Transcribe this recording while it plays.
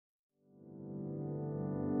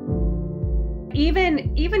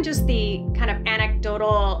Even just the kind of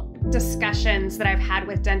anecdotal discussions that I've had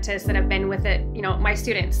with dentists that have been with it, my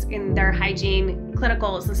students in their hygiene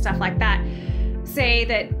clinicals and stuff like that, say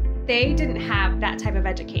that they didn't have that type of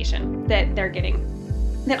education that they're getting.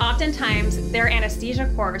 That oftentimes their anesthesia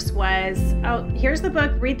course was, oh, here's the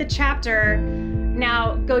book, read the chapter,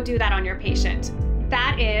 now go do that on your patient.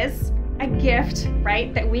 That is a gift,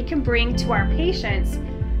 right, that we can bring to our patients,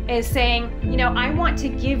 is saying, I want to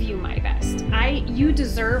give you my best. You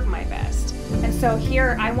deserve my best. And so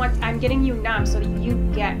here I'm getting you numb so that you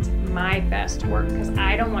get my best work, because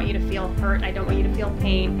I don't want you to feel hurt. I don't want you to feel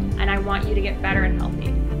pain, and I want you to get better and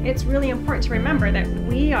healthy. It's really important to remember that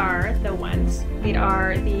we are the ones that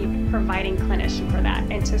are the providing clinician for that,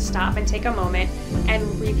 and to stop and take a moment and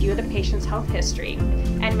review the patient's health history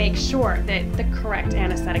and make sure that the correct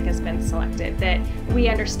anesthetic has been selected, that we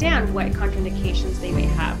understand what contraindications they may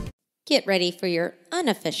have. Get ready for your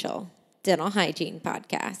unofficial dental hygiene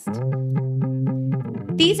podcast.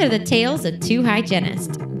 These are the tales of two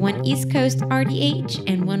hygienists, one East Coast RDH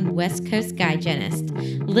and one West Coast hygienist.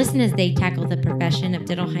 Listen as they tackle the profession of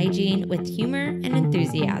dental hygiene with humor and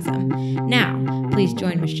enthusiasm. Now, please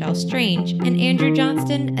join Michelle Strange and Andrew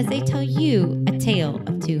Johnston as they tell you a tale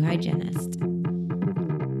of two hygienists.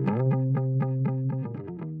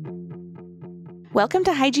 Welcome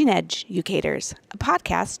to Hygiene Edge, Educators, a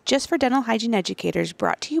podcast just for dental hygiene educators,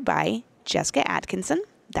 brought to you by Jessica Atkinson,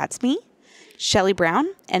 that's me, Shelley Brown,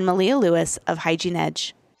 and Malia Lewis of Hygiene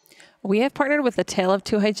Edge. We have partnered with the Tale of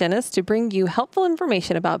Two Hygienists to bring you helpful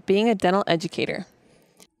information about being a dental educator.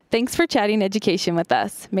 Thanks for chatting education with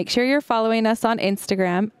us. Make sure you're following us on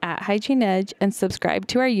Instagram at Hygiene Edge and subscribe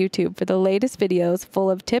to our YouTube for the latest videos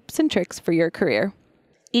full of tips and tricks for your career.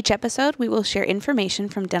 Each episode, we will share information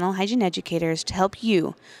from dental hygiene educators to help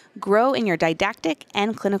you grow in your didactic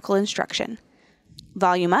and clinical instruction.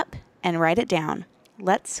 Volume up and write it down.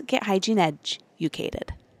 Let's get Hygiene Edge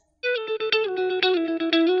educated.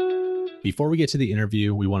 Before we get to the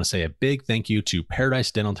interview, we want to say a big thank you to Paradise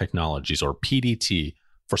Dental Technologies, or PDT,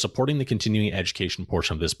 for supporting the continuing education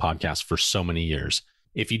portion of this podcast for so many years.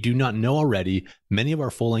 If you do not know already, many of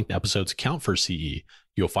our full-length episodes count for CE.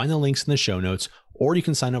 You'll find the links in the show notes, or you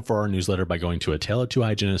can sign up for our newsletter by going to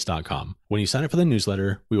ataleoftwohygienists.com. When you sign up for the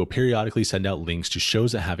newsletter, we will periodically send out links to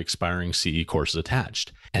shows that have expiring CE courses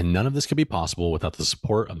attached. And none of this could be possible without the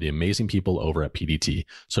support of the amazing people over at PDT.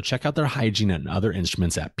 So check out their hygiene and other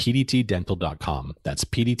instruments at pdtdental.com. That's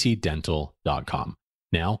pdtdental.com.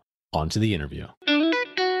 Now, on to the interview.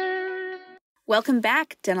 Welcome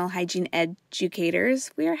back, dental hygiene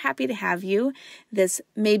educators. We are happy to have you this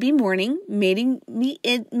maybe morning, maybe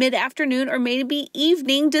mid-afternoon, or maybe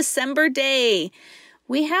evening December day.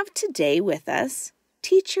 We have today with us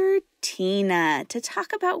Teacher Tina to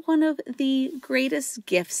talk about one of the greatest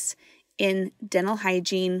gifts in dental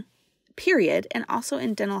hygiene, period, and also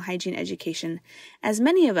in dental hygiene education, as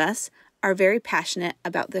many of us are very passionate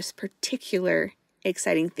about this particular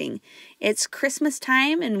exciting thing. It's Christmas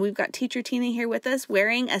time, and we've got Teacher Tina here with us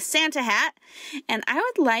wearing a Santa hat, and I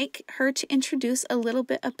would like her to introduce a little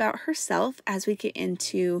bit about herself as we get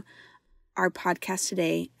into our podcast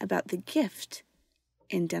today about the gift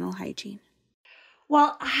in dental hygiene.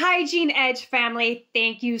 Well, Hygiene Edge family,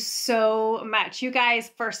 thank you so much. You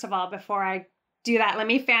guys, first of all, before I do that, let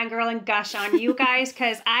me fangirl and gush on you guys,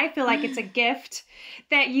 because I feel like it's a gift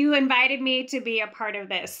that you invited me to be a part of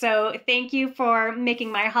this. So thank you for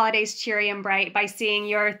making my holidays cheery and bright by seeing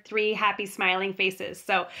your 3 happy smiling faces.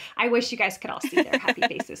 So I wish you guys could all see their happy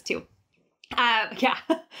faces too.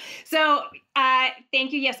 So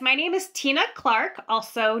thank you. Yes, my name is Tina Clark,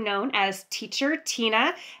 also known as Teacher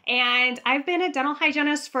Tina, and I've been a dental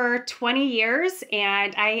hygienist for 20 years,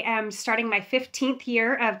 and I am starting my 15th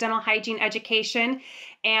year of dental hygiene education,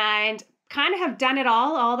 and kind of have done it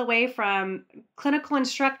all the way from clinical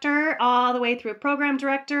instructor all the way through program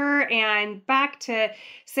director and back to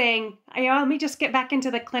saying, let me just get back into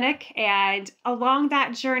the clinic. And along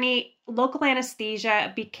that journey, local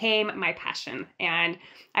anesthesia became my passion, and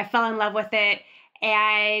I fell in love with it,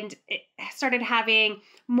 and it started having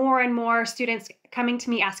more and more students coming to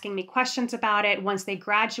me, asking me questions about it. Once they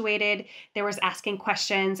graduated, there was asking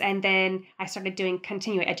questions, and then I started doing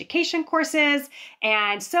continuing education courses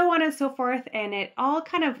and so on and so forth, and it all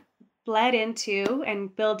kind of bled into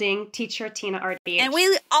and building Teacher Tina RDH. And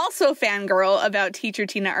we also fangirl about Teacher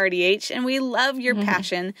Tina RDH, and we love your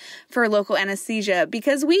passion for local anesthesia,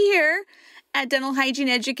 because we here at Dental Hygiene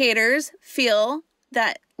Educators feel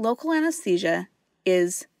that local anesthesia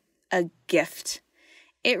is a gift.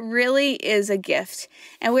 It really is a gift.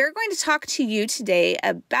 And we're going to talk to you today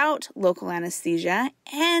about local anesthesia.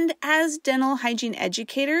 And as dental hygiene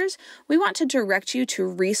educators, we want to direct you to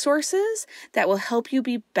resources that will help you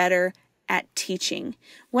be better at teaching.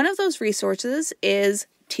 One of those resources is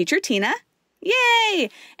Teacher Tina. Yay!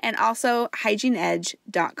 And also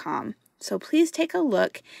Hygiene-Edge.com. So please take a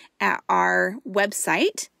look at our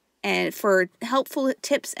website and for helpful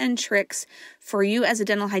tips and tricks for you as a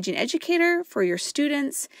dental hygiene educator, for your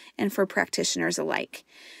students, and for practitioners alike.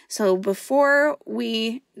 So before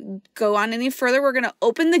we go on any further, we're going to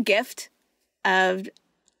open the gift of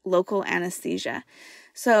local anesthesia.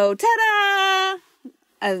 So, ta-da!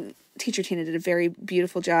 Teacher Tina did a very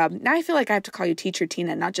beautiful job. Now I feel like I have to call you Teacher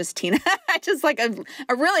Tina, not just Tina. Just like a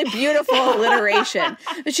really beautiful alliteration.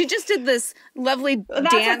 But she just did this lovely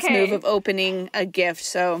dance move of opening a gift.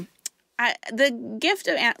 So the gift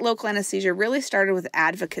of local anesthesia really started with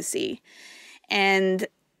advocacy. And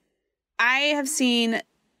I have seen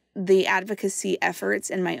the advocacy efforts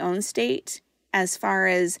in my own state as far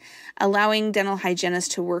as allowing dental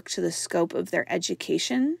hygienists to work to the scope of their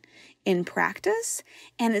education in practice.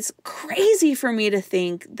 And it's crazy for me to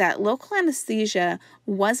think that local anesthesia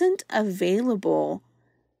wasn't available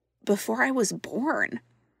before I was born.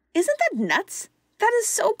 Isn't that nuts? That is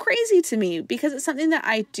so crazy to me because it's something that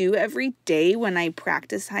I do every day when I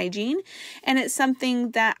practice hygiene. And it's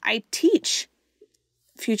something that I teach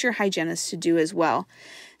future hygienists to do as well.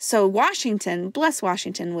 So Washington, bless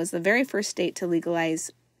Washington, was the very first state to legalize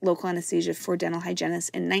local anesthesia for dental hygienists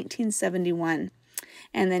in 1971.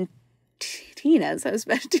 And then Tina's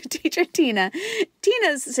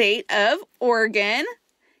state of Oregon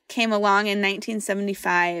came along in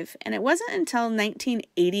 1975, and it wasn't until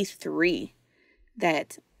 1983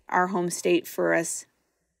 that our home state for us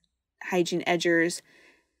hygiene edgers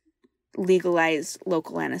legalized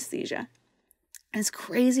local anesthesia. And it's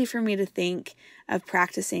crazy for me to think of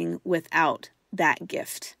practicing without that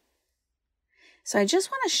gift. So I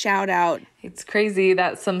just want to shout out. It's crazy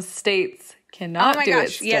that some states cannot do it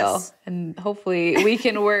still. Yes. And hopefully we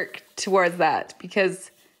can work towards that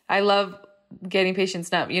because I love getting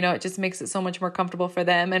patients numb. You know, it just makes it so much more comfortable for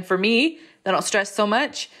them. And for me, they don't stress so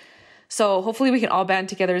much. So hopefully we can all band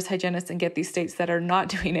together as hygienists and get these states that are not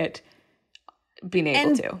doing it being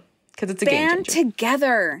able to, because it's a game changer. Band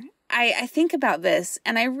together. I think about this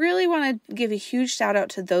and I really want to give a huge shout out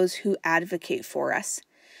to those who advocate for us,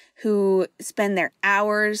 who spend their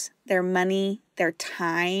hours, their money, their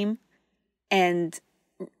time, and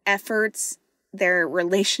efforts, their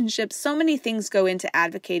relationships. So many things go into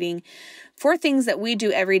advocating for things that we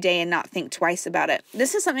do every day and not think twice about it.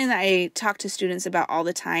 This is something that I talk to students about all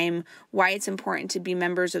the time, why it's important to be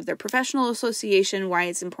members of their professional association, why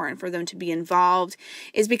it's important for them to be involved,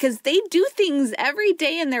 is because they do things every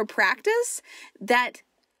day in their practice that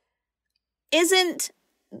isn't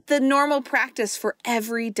the normal practice for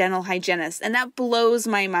every dental hygienist. And that blows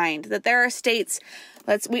my mind that there are states,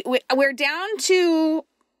 we're down to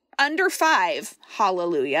under 5,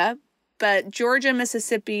 hallelujah, but Georgia,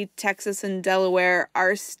 Mississippi, Texas, and Delaware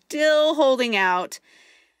are still holding out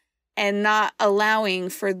and not allowing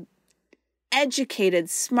for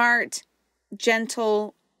educated, smart,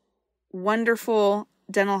 gentle, wonderful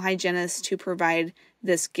dental hygienists to provide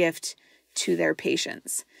this gift to their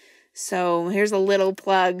patients. So here's a little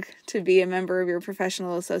plug to be a member of your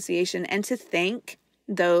professional association and to thank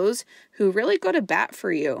those who really go to bat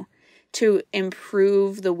for you to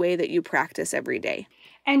improve the way that you practice every day.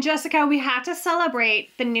 And Jessica, we have to celebrate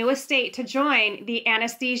the newest state to join the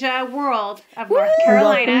anesthesia world of North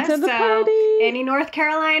Carolina. Welcome to the party. Any North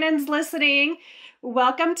Carolinians listening,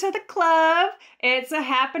 welcome to the club. It's a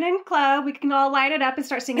happening club. We can all light it up and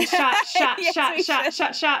start singing shot, shot, Yes, shot, we shot, should.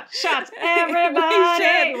 shot, shot, shots.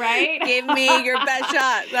 Everybody, right? Give me your best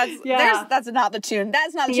shot. That's not the tune.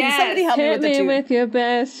 That's not the tune. Yes. Somebody help me with the tune. Hit me with your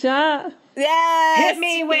best shot. Yes. Hit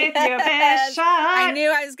me with your best shot. I knew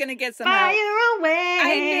I was going to get some help. Fire away.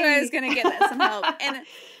 I knew I was going to get some help. And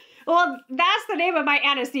well, that's the name of my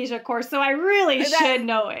anesthesia course, so I really should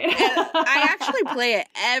know it. I actually play it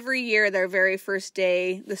every year, their very first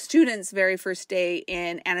day, the students' very first day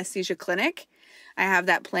in anesthesia clinic. I have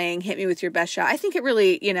that playing, Hit Me With Your Best Shot. I think it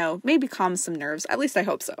really, maybe calms some nerves. At least I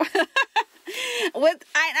hope so.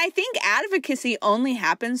 I think advocacy only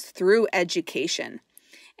happens through education.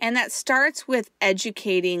 And that starts with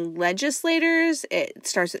educating legislators. It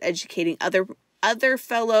starts with educating other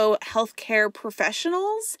fellow healthcare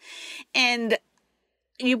professionals. And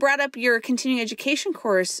you brought up your continuing education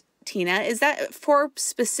course, Tina. Is that for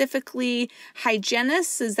specifically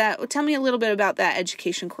hygienists? Tell me a little bit about that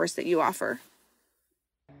education course that you offer.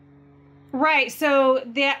 Right. So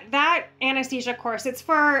that anesthesia course, it's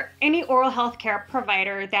for any oral health care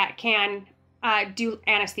provider that can do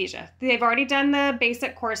anesthesia. They've already done the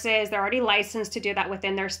basic courses. They're already licensed to do that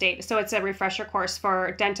within their state. So it's a refresher course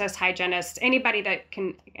for dentists, hygienists, anybody that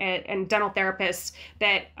can, and dental therapists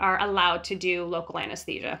that are allowed to do local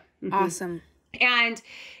anesthesia. Mm-hmm. Awesome. And,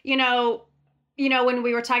 when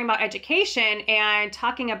we were talking about education and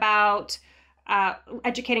talking about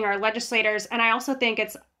educating our legislators, and I also think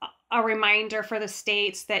it's a reminder for the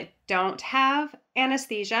states that don't have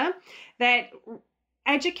anesthesia, that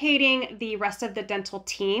educating the rest of the dental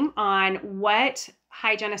team on what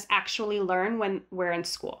hygienists actually learn when we're in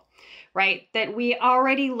school, right? That we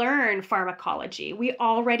already learn pharmacology. We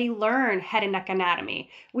already learn head and neck anatomy.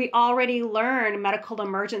 We already learn medical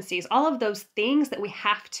emergencies, all of those things that we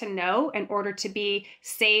have to know in order to be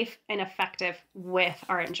safe and effective with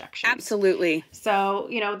our injections. Absolutely. So,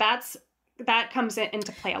 that comes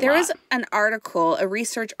into play a lot. There was an article, a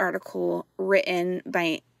research article written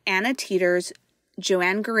by Anna Teeters,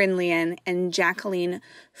 Joanne Gurinlian, and Jacqueline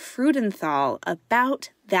Freudenthal about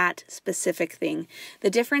that specific thing. The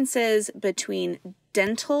differences between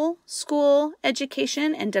dental school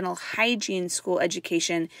education and dental hygiene school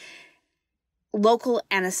education, local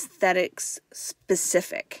anesthetics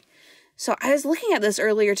specific. So I was looking at this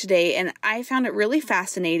earlier today and I found it really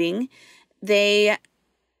fascinating. They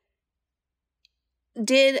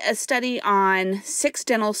did a study on 6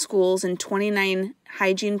 dental schools and 29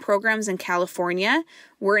 hygiene programs in California,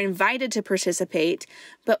 were invited to participate,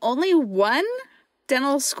 but only one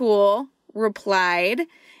dental school replied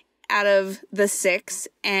out of the 6.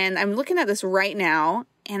 And I'm looking at this right now,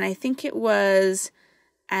 and I think it was,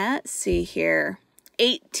 let's see here,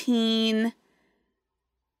 18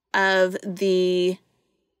 of the,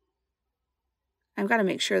 I've got to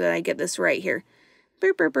make sure that I get this right here.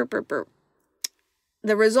 Burp, burp, burp, burp, burp.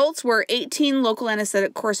 The results were 18 local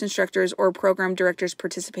anesthetic course instructors or program directors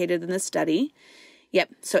participated in the study. Yep,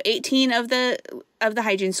 so 18 of the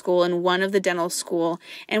hygiene school and 1 of the dental school.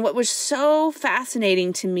 And what was so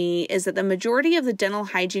fascinating to me is that the majority of the dental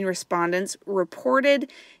hygiene respondents reported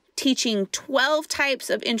teaching 12 types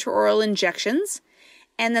of intraoral injections,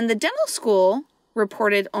 and then the dental school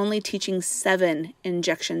reported only teaching 7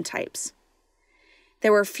 injection types.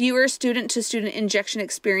 There were fewer student-to-student injection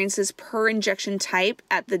experiences per injection type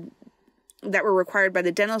that were required by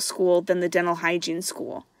the dental school than the dental hygiene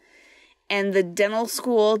school. And the dental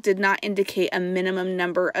school did not indicate a minimum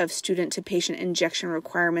number of student-to-patient injection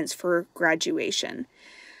requirements for graduation.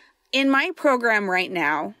 In my program right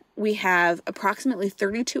now, we have approximately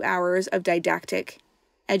 32 hours of didactic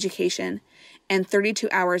education and 32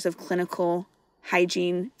 hours of clinical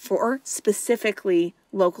hygiene for specifically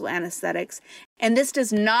local anesthetics. And this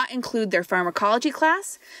does not include their pharmacology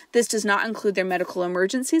class. This does not include their medical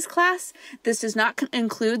emergencies class. This does not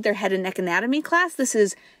include their head and neck anatomy class. This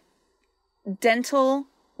is dental,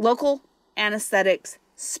 local anesthetics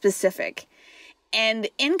specific. And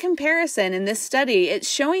in comparison, in this study, it's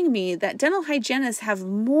showing me that dental hygienists have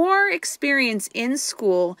more experience in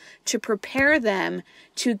school to prepare them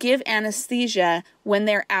to give anesthesia when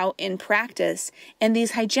they're out in practice. And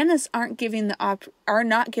these hygienists are not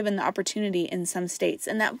given the opportunity in some states.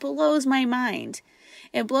 And that blows my mind.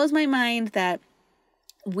 It blows my mind that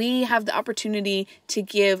we have the opportunity to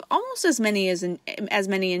give almost as many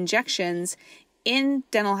injections in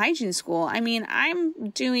dental hygiene school. I mean, I'm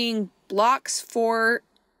doing blocks for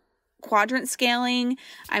quadrant scaling.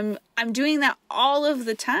 I'm doing that all of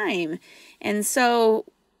the time. And so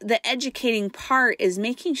the educating part is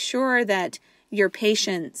making sure that your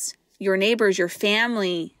patients, your neighbors, your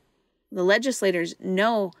family, the legislators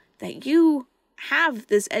know that you have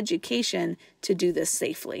this education to do this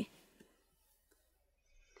safely.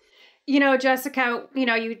 Jessica,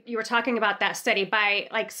 you were talking about that study by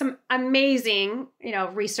some amazing,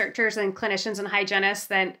 researchers and clinicians and hygienists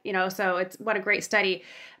so it's what a great study.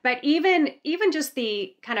 But even just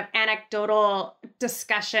the kind of anecdotal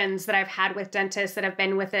discussions that I've had with dentists that have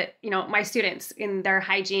been with it, my students in their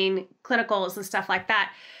hygiene clinicals and stuff like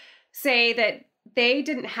that, say that they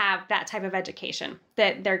didn't have that type of education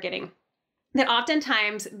that they're getting. That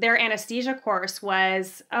oftentimes their anesthesia course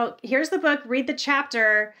was, oh, here's the book, read the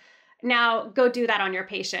chapter, now go do that on your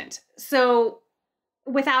patient. So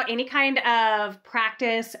without any kind of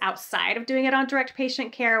practice outside of doing it on direct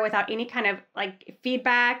patient care, without any kind of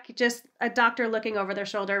feedback, just a doctor looking over their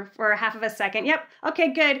shoulder for half of a second. Yep.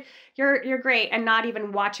 Okay, good. You're great. And not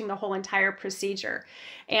even watching the whole entire procedure.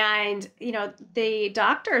 And, the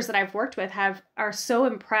doctors that I've worked with are so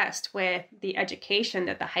impressed with the education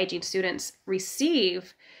that the hygiene students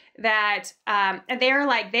receive that, and they're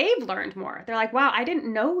like, they've learned more. They're like, wow, I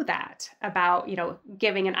didn't know that about,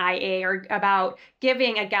 giving an IA or about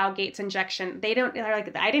giving a Gaugates injection. They're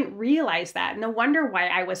like, I didn't realize that. No wonder why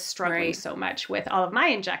I was struggling so much with all of my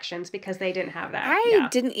injections, because they didn't have that. I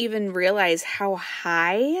didn't even realize how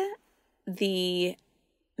high the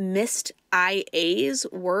missed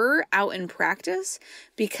IAs were out in practice,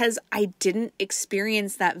 because I didn't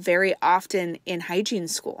experience that very often in hygiene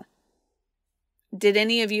school. Did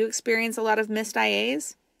any of you experience a lot of missed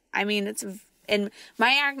IAs? I mean, it's in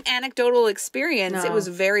my anecdotal experience, It was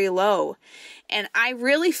very low. And I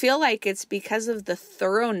really feel like it's because of the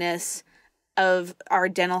thoroughness of our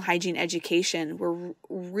dental hygiene education. We're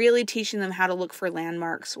really teaching them how to look for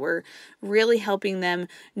landmarks. We're really helping them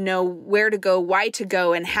know where to go, why to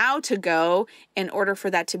go, and how to go in order for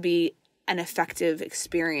that to be an effective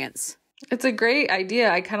experience. It's a great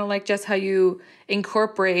idea. I kind of like just how you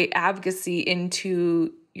incorporate advocacy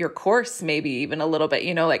into your course, maybe even a little bit,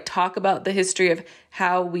 like talk about the history of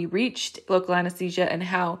how we reached local anesthesia and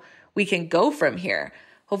how we can go from here.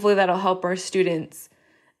 Hopefully that'll help our students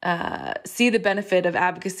see the benefit of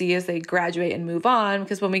advocacy as they graduate and move on,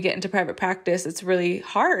 because when we get into private practice, it's really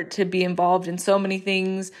hard to be involved in so many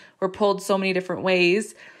things. We're pulled so many different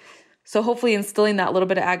ways. So hopefully instilling that little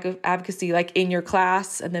bit of advocacy, like in your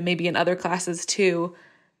class and then maybe in other classes too,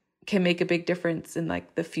 can make a big difference in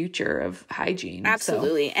like the future of hygiene.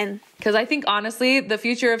 Absolutely. And because I think honestly, the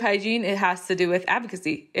future of hygiene, it has to do with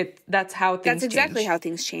advocacy. That's how things change. That's exactly how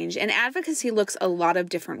things change. And advocacy looks a lot of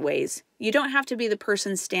different ways. You don't have to be the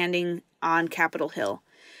person standing on Capitol Hill,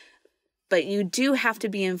 but you do have to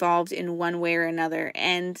be involved in one way or another.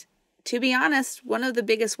 And to be honest, one of the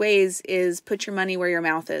biggest ways is put your money where your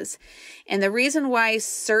mouth is. And the reason why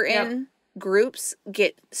certain groups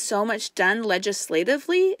get so much done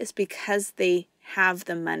legislatively is because they have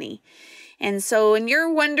the money. And so when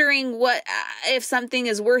you're wondering what if something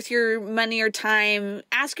is worth your money or time,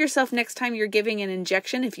 ask yourself next time you're giving an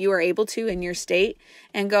injection, if you are able to in your state,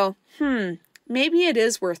 and go, maybe it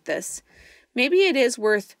is worth this. Maybe it is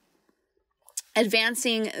worth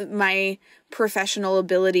advancing my professional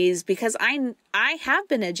abilities, because I have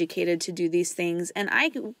been educated to do these things, and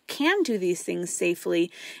I can do these things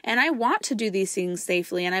safely, and I want to do these things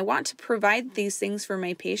safely, and I want to provide these things for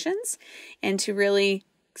my patients, and to really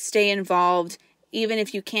stay involved, even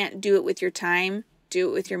if you can't do it with your time, do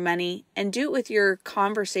it with your money, and do it with your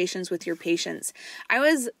conversations with your patients. I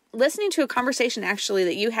was listening to a conversation actually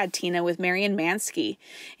that you had, Tina, with Marian Mansky,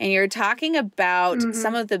 and you're talking about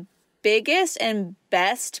some of the biggest and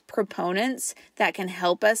best proponents that can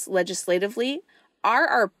help us legislatively are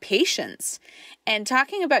our patients. And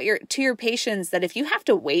talking about to your patients that if you have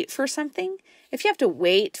to wait for something, if you have to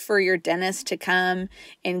wait for your dentist to come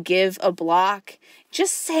and give a block,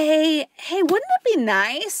 just say, hey, wouldn't it be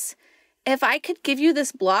nice if I could give you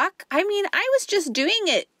this block? I mean, I was just doing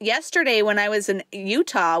it yesterday when I was in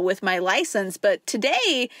Utah with my license, but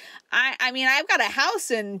today, I mean, I've got a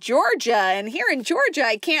house in Georgia, and here in Georgia,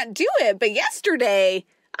 I can't do it. But yesterday,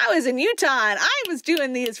 I was in Utah, and I was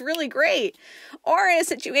doing these really great. Or in a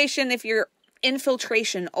situation, if you're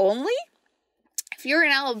infiltration only, if you're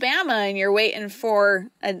in Alabama and you're waiting for,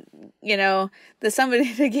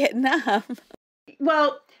 somebody to get numb.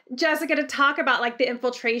 Well, Jessica, to talk about like the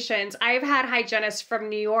infiltrations, I've had hygienists from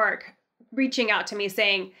New York reaching out to me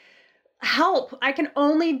saying, help, I can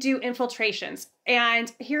only do infiltrations.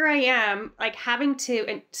 And here I am, like having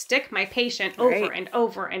to stick my patient over and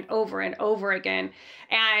over and over and over again.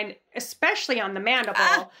 And especially on the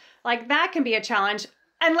mandible, like that can be a challenge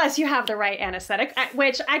unless you have the right anesthetic,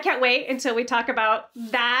 which I can't wait until we talk about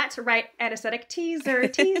that right anesthetic.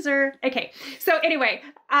 Teaser. Okay. So anyway,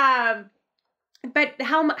 but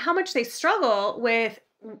how much they struggle with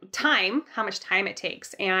time, how much time it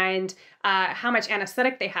takes, and how much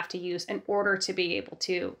anesthetic they have to use in order to be able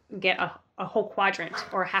to get a whole quadrant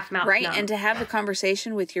or a half mouth numb. And to have a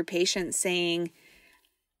conversation with your patient saying,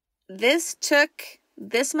 this took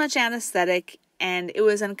this much anesthetic and it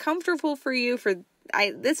was uncomfortable for you for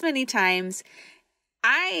this many times.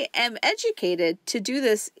 I am educated to do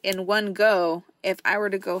this in one go. If I were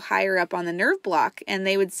to go higher up on the nerve block, and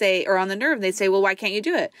they would say, or on the nerve, they'd say, well, why can't you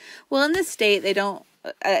do it? Well, in this state, they don't,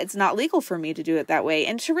 it's not legal for me to do it that way.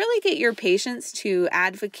 And to really get your patients to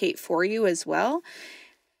advocate for you as well,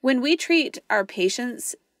 when we treat our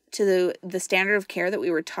patients to the standard of care that we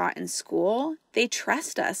were taught in school, they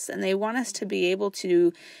trust us and they want us to be able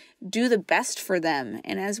to do the best for them.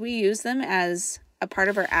 And as we use them as a part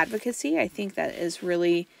of our advocacy, I think that is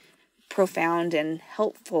really profound and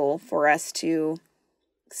helpful for us to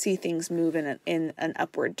see things move in an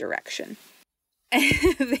upward direction.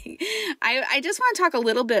 I just want to talk a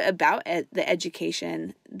little bit about the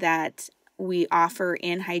education that we offer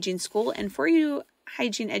in hygiene school. And for you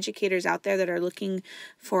hygiene educators out there that are looking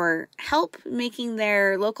for help making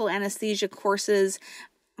their local anesthesia courses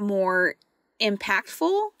more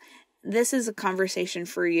impactful, this is a conversation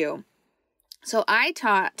for you. So I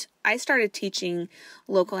started teaching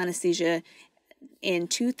local anesthesia in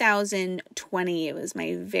 2020. It was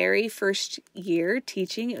my very first year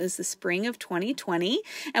teaching. It was the spring of 2020.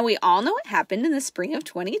 And we all know what happened in the spring of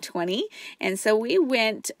 2020. And so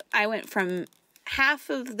I went from half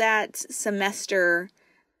of that semester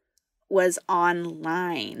was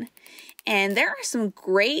online. And there are some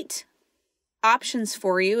great options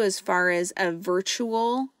for you as far as a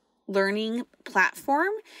virtual learning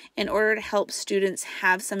platform in order to help students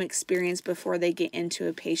have some experience before they get into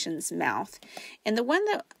a patient's mouth. And the one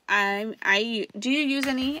that do you use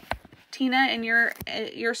any, Tina, in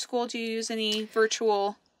your school? Do you use any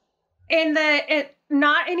virtual?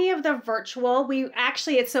 Not any of the virtual.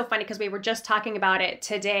 It's so funny because we were just talking about it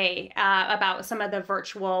today, about some of the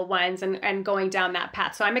virtual ones and going down that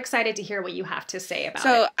path. So I'm excited to hear what you have to say about it.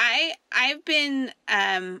 So I've been,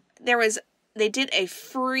 they did a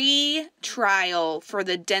free trial for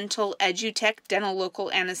the Dental EduTech, Dental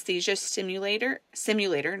Local Anesthesia Simulator,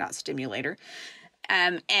 not stimulator.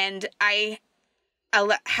 And I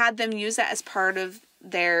had them use that as part of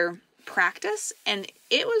their practice, and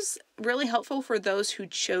it was really helpful for those who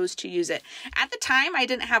chose to use it. At the time, I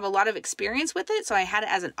didn't have a lot of experience with it, so I had it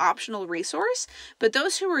as an optional resource, but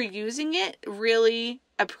those who were using it really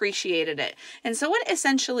appreciated it. And so what it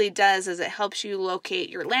essentially does is it helps you locate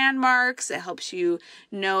your landmarks, it helps you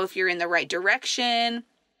know if you're in the right direction,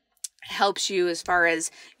 helps you as far as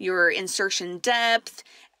your insertion depth,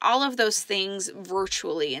 all of those things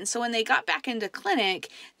virtually. And so when they got back into clinic,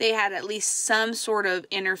 they had at least some sort of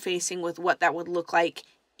interfacing with what that would look like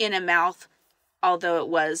in a mouth, although it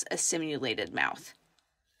was a simulated mouth.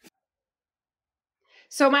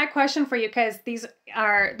 So my question for you, because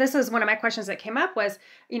this is one of my questions that came up was,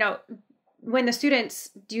 when the students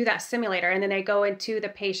do that simulator and then they go into the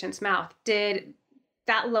patient's mouth, did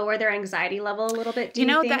that lower their anxiety level a little bit? Do you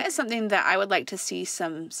think? That is something that I would like to see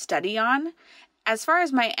some study on. As far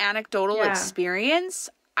as my anecdotal experience,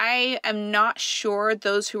 I am not sure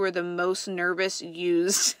those who were the most nervous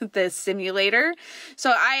used the simulator. So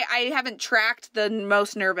I haven't tracked the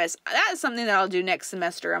most nervous. That is something that I'll do next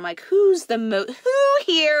semester. I'm like, who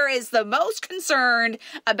here is the most concerned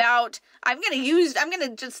about, I'm going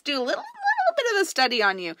to just do a little bit of a study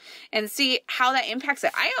on you and see how that impacts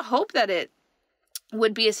it. I hope that it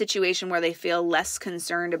would be a situation where they feel less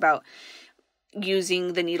concerned about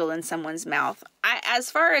using the needle in someone's mouth. As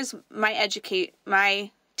far as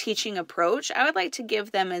my teaching approach, I would like to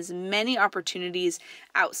give them as many opportunities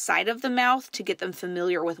outside of the mouth to get them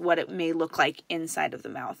familiar with what it may look like inside of the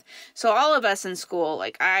mouth. So all of us in school,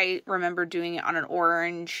 like I remember doing it on an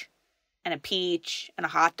orange and a peach and a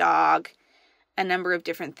hot dog, a number of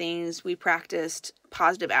different things. We practiced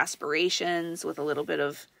positive aspirations with a little bit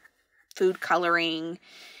of food coloring.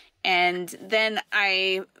 And then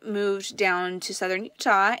I moved down to southern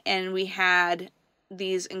Utah, and we had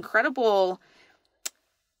these incredible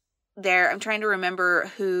I'm trying to remember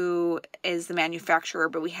who is the manufacturer,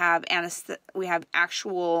 but we have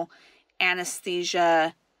actual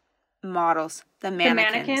anesthesia models, the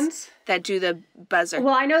mannequins that do the buzzer.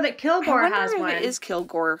 Well, I know that Kilgore has one. It is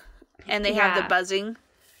Kilgore, and they have the buzzing.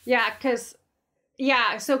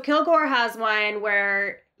 So Kilgore has one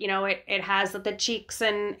where it has the cheeks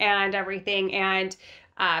and everything. And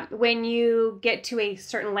when you get to a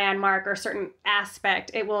certain landmark or certain aspect,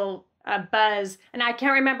 it will buzz. And I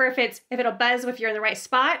can't remember if it'll buzz if you're in the right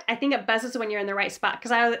spot. I think it buzzes when you're in the right spot.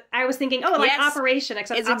 Because I was thinking, like operation,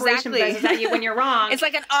 except operation buzzes at you when you're wrong. It's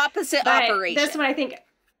like an opposite operation. This one I think,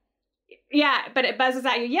 but it buzzes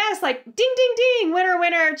at you. Yes, like ding, ding, ding, winner,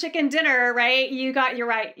 winner, chicken dinner, right? You're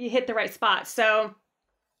right. You hit the right spot. So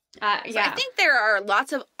I think there are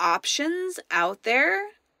lots of options out there.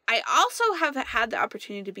 I also have had the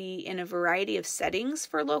opportunity to be in a variety of settings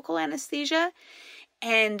for local anesthesia.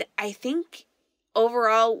 And I think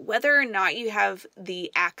overall, whether or not you have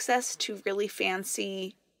the access to really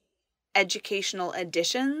fancy educational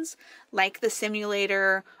additions like the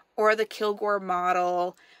simulator or the Kilgore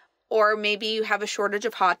model, or maybe you have a shortage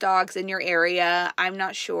of hot dogs in your area, I'm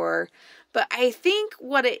not sure. But I think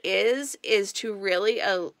what it is to really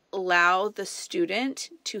allow the student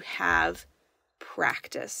to have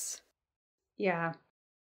practice. Yeah.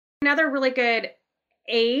 Another really good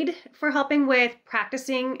aid for helping with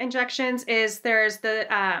practicing injections is there's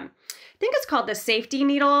the, I think it's called the safety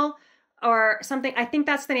needle or something. I think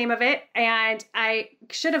that's the name of it. And I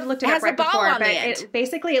should have looked it up right before, but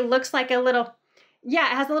it looks like a little, it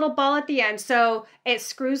has a little ball at the end. So it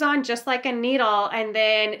screws on just like a needle. And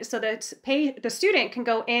then, so the student can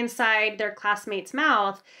go inside their classmate's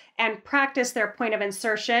mouth and practice their point of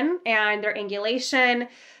insertion and their angulation,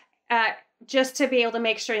 just to be able to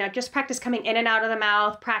make sure, just practice coming in and out of the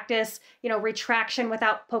mouth, practice, retraction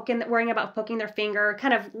without worrying about poking their finger,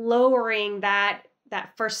 kind of lowering that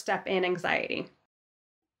first step in anxiety.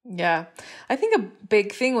 Yeah. I think a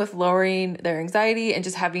big thing with lowering their anxiety and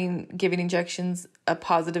just giving injections a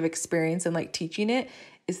positive experience and like teaching it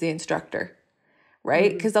is the instructor,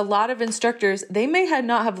 right? Because a lot of instructors, they may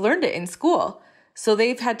not have learned it in school. So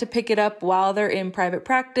they've had to pick it up while they're in private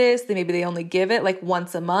practice. Maybe they only give it like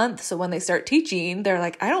once a month. So when they start teaching, they're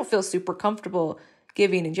like, I don't feel super comfortable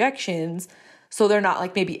giving injections. So they're not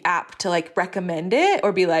like maybe apt to like recommend it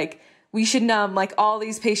or be like, we should numb like all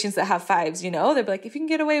they's patients that have fives, they'd be like, if you can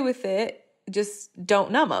get away with it, just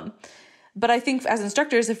don't numb them. But I think as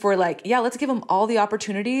instructors, if we're like, let's give them all the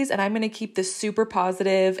opportunities and I'm going to keep this super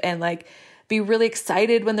positive and like be really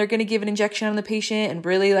excited when they're going to give an injection on the patient and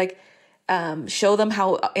really like show them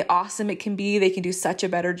how awesome it can be. They can do such a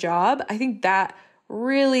better job. I think that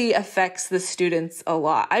really affects the students a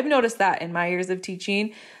lot. I've noticed that in my years of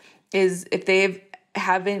teaching is if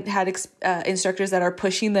haven't had instructors that are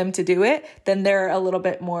pushing them to do it, then they're a little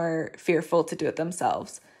bit more fearful to do it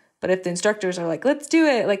themselves. But if the instructors are like, let's do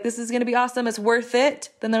it, like this is going to be awesome, it's worth it,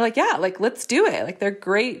 then they're like, yeah, like let's do it. Like they're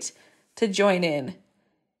great to join in.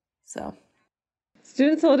 So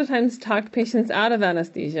students a lot of times talk patients out of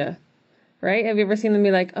anesthesia, right? Have you ever seen them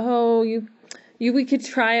be like, oh, we could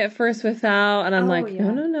try it first without, and I'm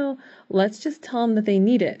no, let's just tell them that they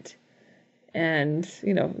need it. And,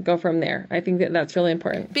 go from there. I think that's really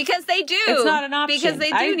important. Because they do. It's not an option. Because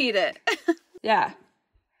they do need it. Yeah.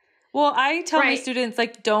 Well, I tell my students,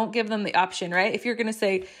 like, don't give them the option, right? If you're going to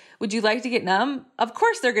say, would you like to get numb? Of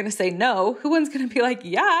course they're going to say no. Who one's going to be like,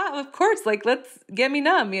 yeah, of course. Like, let's get me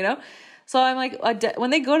numb, So I'm like, when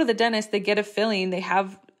they go to the dentist, they get a filling, they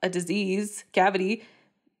have a disease, cavity.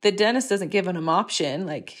 The dentist doesn't give them an option.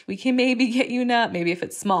 Like, we can maybe get you numb, maybe if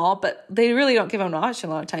it's small, but they really don't give them an option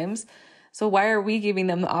a lot of times. So why are we giving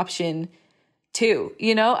them the option too?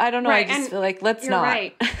 I don't know. Right. I just feel like let's not.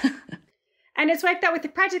 Right. And it's like that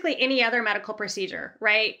with practically any other medical procedure,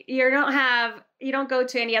 right? You don't go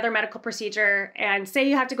to any other medical procedure and say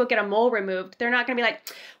you have to go get a mole removed. They're not going to be like,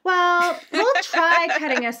 well, we'll try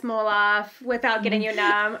cutting a mole off without getting you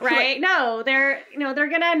numb, right? No, they're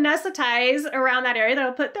going to anesthetize around that area.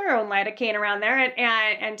 They'll put their own lidocaine around there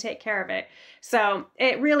and take care of it. So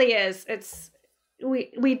it really is.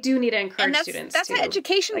 We do need to encourage students. That's the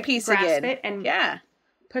education piece again. It and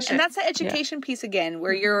push it. And that's the education piece again,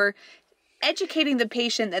 where you're educating the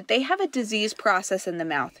patient that they have a disease process in the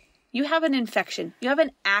mouth. You have an infection. You have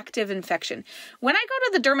an active infection. When I go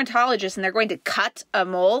to the dermatologist and they're going to cut a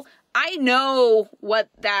mole, I know what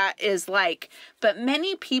that is like. But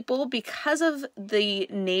many people, because of the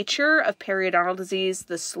nature of periodontal disease,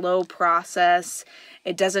 the slow process,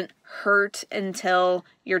 it doesn't hurt until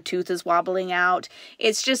your tooth is wobbling out.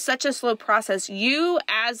 It's just such a slow process. You,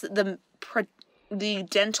 as the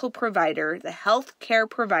dental provider, the health care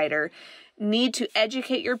provider, need to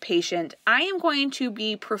educate your patient. I am going to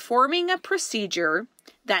be performing a procedure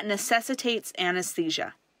that necessitates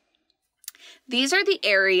anesthesia. These are the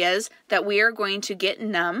areas that we are going to get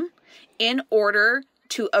numb in order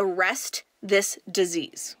to arrest this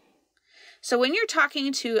disease. So when you're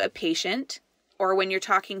talking to a patient or when you're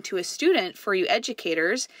talking to a student, for you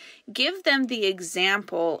educators, give them the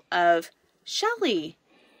example of, Shelley,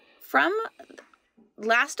 from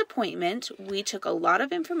last appointment, we took a lot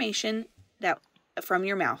of information from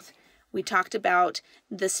your mouth. We talked about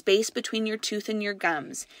the space between your tooth and your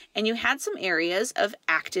gums, and you had some areas of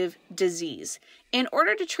active disease. In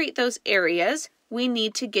order to treat those areas, we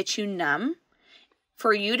need to get you numb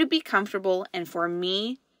for you to be comfortable and for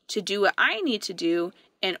me to do what I need to do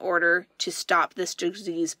in order to stop this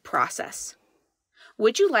disease process.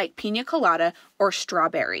 Would you like pina colada or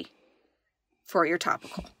strawberry for your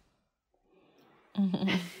topical?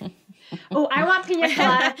 Oh, I want pina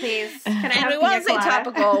colada, please. Can I have we won't say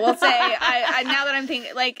topical. We'll say, I now that I'm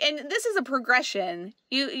thinking, and this is a progression.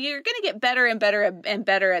 You're going to get better and better and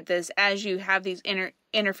better at this as you have these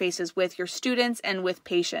interfaces with your students and with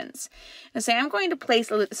patients. And say, I'm going to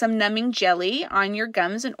place some numbing jelly on your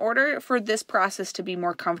gums in order for this process to be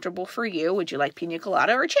more comfortable for you. Would you like pina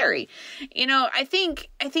colada or cherry? I think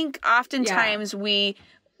oftentimes we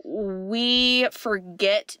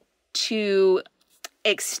forget to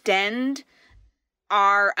extend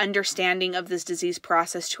our understanding of this disease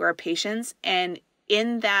process to our patients. And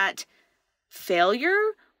in that failure,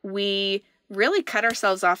 we really cut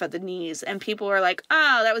ourselves off at the knees. And people are like,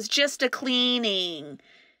 oh, that was just a cleaning.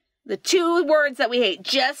 The two words that we hate,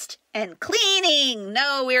 just and cleaning.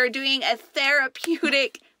 No, we are doing a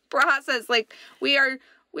therapeutic process. Like we're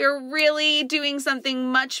really doing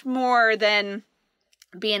something much more than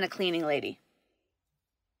being a cleaning lady.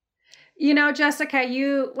 You know, Jessica,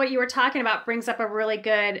 what you were talking about brings up a really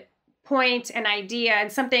good point and idea,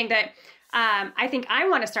 and something that I think I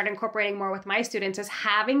want to start incorporating more with my students is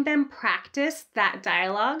having them practice that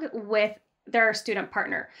dialogue with their student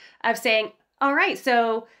partner of saying, all right,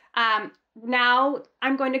 so now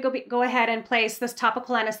I'm going to go ahead and place this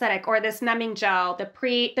topical anesthetic or this numbing gel, the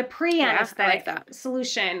pre-anesthetic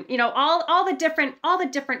solution, you know, all the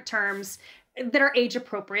different terms that are age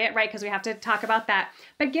appropriate, right? Because we have to talk about that,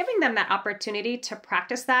 but giving them that opportunity to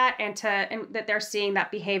practice that and that they're seeing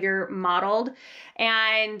that behavior modeled.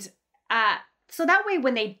 And so that way,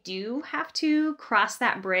 when they do have to cross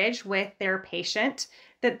that bridge with their patient,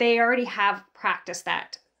 that they already have practiced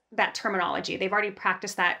that terminology. They've already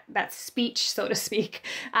practiced that speech, so to speak,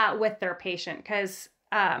 with their patient. Because,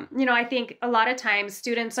 you know, I think a lot of times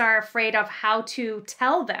students are afraid of how to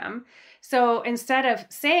tell them. So instead of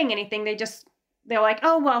saying anything, they're like,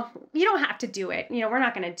 oh, well, you don't have to do it. You know, we're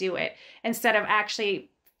not going to do it. Instead of actually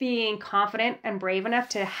being confident and brave enough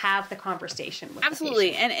to have the conversation with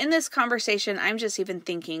Absolutely. the And in this conversation, I'm just even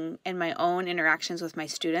thinking in my own interactions with my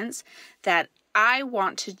students that I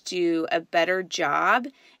want to do a better job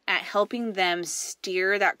at helping them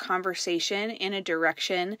steer that conversation in a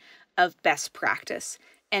direction of best practice.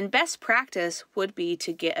 And best practice would be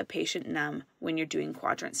to get a patient numb when you're doing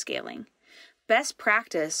quadrant scaling. Best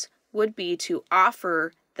practice would be to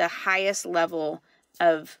offer the highest level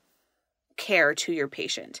of care to your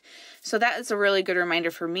patient. So that is a really good reminder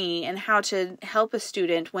for me and how to help a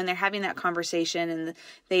student when they're having that conversation and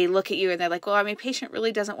they look at you and they're like, well, my patient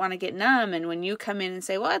really doesn't want to get numb. And when you come in and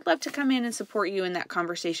say, well, I'd love to come in and support you in that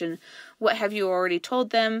conversation, what have you already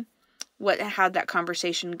told them? How'd that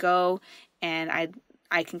conversation go? And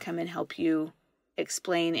I can come and help you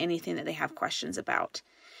explain anything that they have questions about.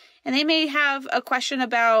 And they may have a question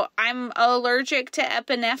about, I'm allergic to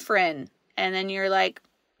epinephrine. And then you're like,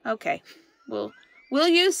 okay, we'll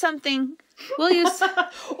use something. We'll use.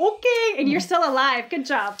 Okay. And you're still alive. Good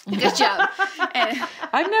job. Good job. And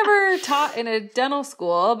I've never taught in a dental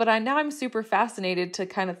school, but now I'm super fascinated to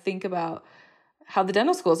kind of think about how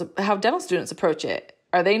dental students approach it.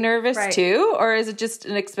 Are they nervous too? Or is it just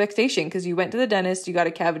an expectation? Because you went to the dentist, you got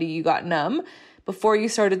a cavity, you got numb. Before you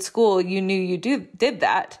started school, you knew you did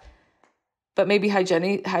that. But maybe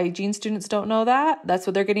hygiene students don't know that. That's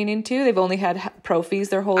what they're getting into. They've only had prophies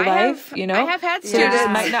their whole life, you know? I have had students. So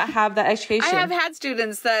they might not have that education. I have had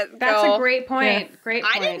students That's a great point. Yeah. Great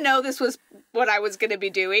point. I didn't know this was what I was going to be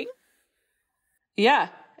doing. Yeah.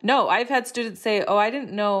 No, I've had students say, oh, I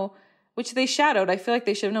didn't know, which they shadowed. I feel like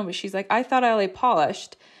they should have known. But she's like, I thought I lay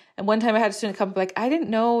polished. And one time I had a student come like, I didn't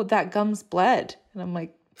know that gums bled. And I'm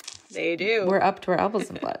like, they do. We're up to our elbows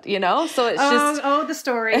in blood, you know? So it's the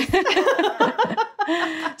story.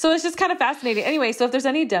 So it's just kind of fascinating. Anyway, so if there's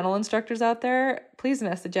any dental instructors out there, please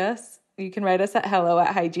message us. You can write us at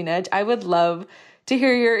hello@Hygiene Edge. I would love to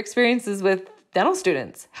hear your experiences with dental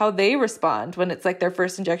students, how they respond when it's like their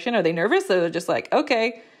first injection. Are they nervous? Or they're just like,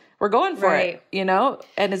 okay, we're going for it, you know?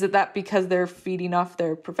 And is it that because they're feeding off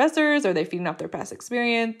their professors? Or are they feeding off their past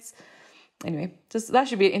experience? Anyway, that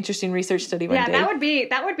should be an interesting research study one day. Yeah, that would be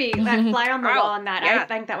that fly on the wall on that. Yeah. I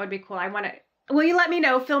think that would be cool. Will you let me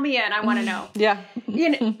know? Fill me in. I want to know. Yeah.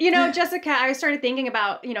 you know, Jessica, I started thinking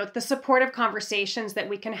about, you know, the supportive conversations that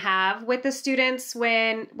we can have with the students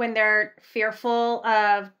when they're fearful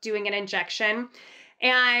of doing an injection.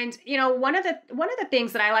 And, you know, one of the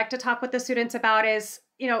things that I like to talk with the students about is,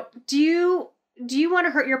 you know, do you want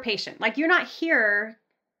to hurt your patient? Like, you're not here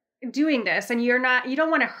doing this and you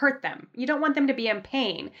don't want to hurt them. You don't want them to be in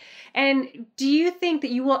pain. And do you think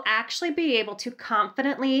that you will actually be able to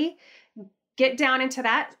confidently get down into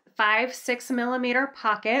that 5-6 millimeter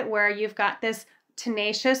pocket where you've got this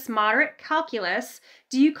tenacious, moderate calculus?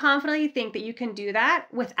 Do you confidently think that you can do that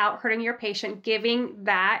without hurting your patient, giving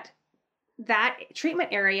that treatment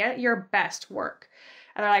area your best work?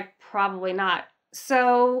 And they're like, probably not.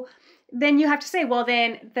 So then you have to say, well,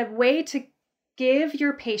 then the way to give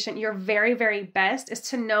your patient your very, very best is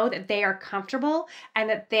to know that they are comfortable and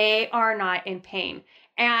that they are not in pain.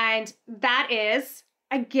 And that is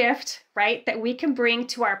a gift, right, that we can bring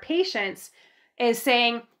to our patients, is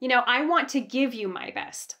saying, you know, I want to give you my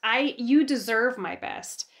best. You deserve my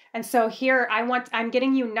best. And so here I'm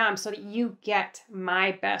getting you numb so that you get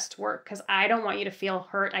my best work, because I don't want you to feel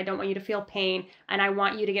hurt. I don't want you to feel pain, and I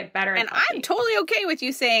want you to get better. And I'm totally okay with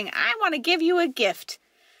you saying, I want to give you a gift.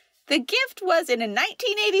 The gift was in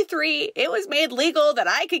 1983, it was made legal that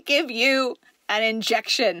I could give you an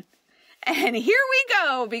injection. And here we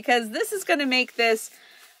go, because this is going to make this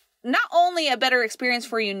not only a better experience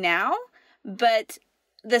for you now, but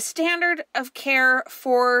the standard of care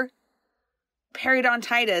for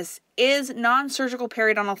periodontitis is non-surgical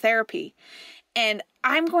periodontal therapy. And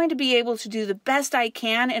I'm going to be able to do the best I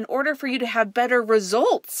can in order for you to have better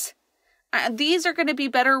results. These are going to be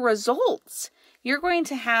better results. You're going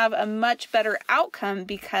to have a much better outcome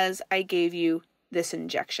because I gave you this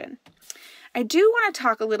injection. I do want to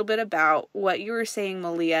talk a little bit about what you were saying,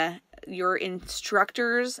 Malia, your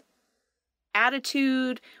instructors'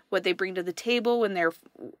 attitude, what they bring to the table when they're,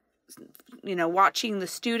 watching the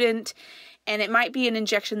student, and it might be an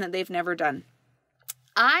injection that they've never done.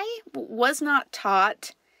 I was not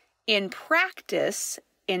taught in practice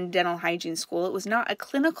in dental hygiene school. It was not a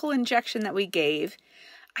clinical injection that we gave.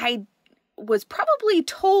 I was probably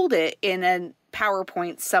told it in a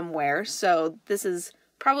PowerPoint somewhere, so this is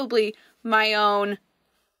probably my own,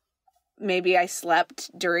 maybe I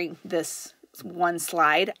slept during this one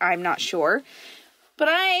slide, I'm not sure. But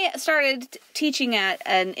I started teaching at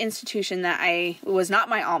an institution that was not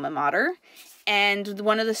my alma mater, and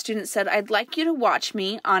one of the students said, I'd like you to watch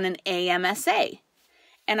me on an AMSA.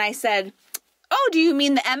 And I said, oh, do you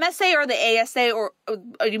mean the MSA or the ASA, or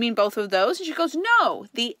do you mean both of those? And she goes, no,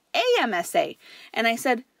 the AMSA. And I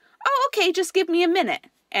said, oh, okay, just give me a minute.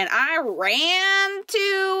 And I ran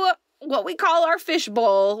to what we call our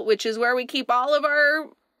fishbowl, which is where we keep all of our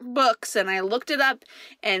books, and I looked it up,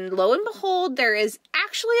 and lo and behold, there is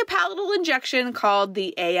actually a palatal injection called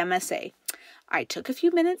the AMSA. I took a few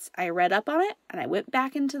minutes, I read up on it, and I went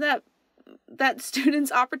back into that student's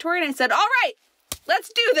operatory, and I said, all right,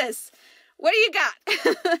 let's do this. What do you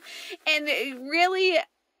got? And really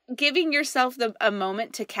giving yourself a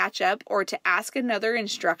moment to catch up or to ask another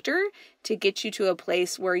instructor to get you to a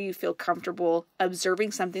place where you feel comfortable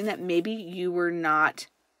observing something that maybe you were not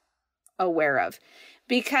aware of.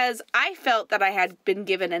 Because I felt that I had been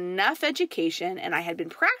given enough education and I had been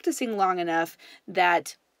practicing long enough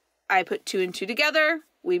that I put 2 and 2 together.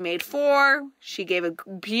 We made 4. She gave a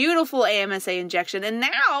beautiful AMSA injection. And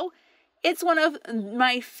now it's one of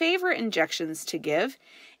my favorite injections to give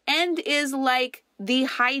and is like the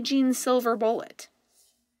hygiene silver bullet.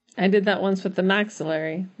 I did that once with the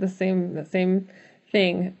maxillary, the same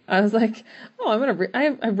thing. I was like, oh,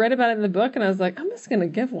 I read about it in the book, and I was like, I'm just going to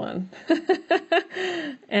give one.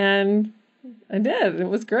 And I did. It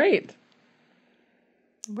was great.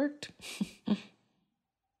 It worked.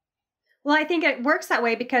 Well, I think it works that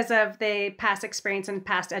way because of the past experience and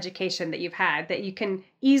past education that you've had, that you can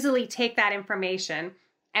easily take that information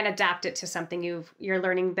and adapt it to something you're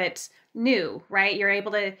learning that's new, right? You're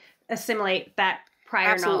able to assimilate that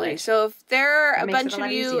prior knowledge. So if there are a bunch of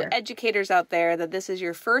you educators out there that this is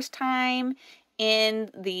your first time in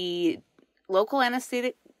the local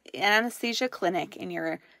anesthesia clinic and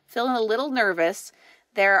you're feeling a little nervous,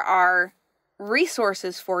 there are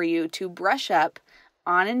resources for you to brush up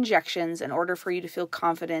on injections in order for you to feel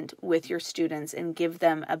confident with your students and give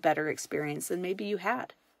them a better experience than maybe you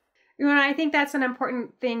had. I think that's an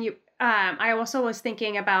important thing. I also was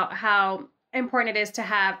thinking about how important it is to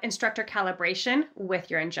have instructor calibration with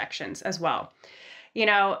your injections as well.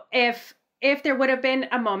 If there would have been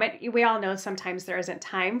a moment, we all know sometimes there isn't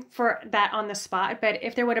time for that on the spot, but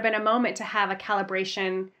if there would have been a moment to have a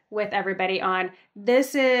calibration with everybody on,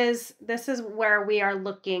 this is where we are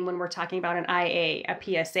looking when we're talking about an IA,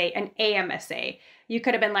 a PSA, an AMSA. You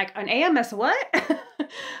could have been like, an AMS what?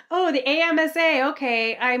 Oh, the AMSA.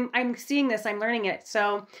 Okay, I'm seeing this, I'm learning it.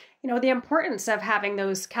 So, the importance of having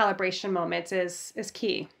those calibration moments is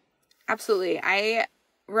key. Absolutely. I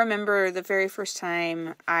remember the very first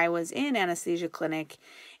time I was in anesthesia clinic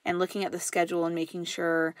and looking at the schedule and making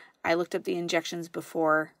sure I looked up the injections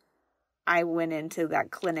before I went into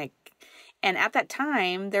that clinic. And at that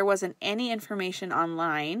time, there wasn't any information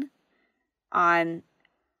online on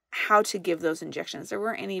how to give those injections. There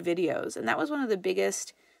weren't any videos. And that was one of the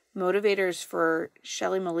biggest motivators for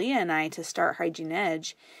Shelly, Malia, and I to start Hygiene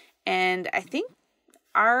Edge. And I think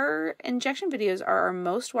our injection videos are our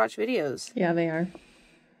most watched videos. Yeah, they are.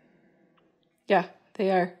 Yeah,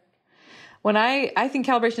 they are. When I think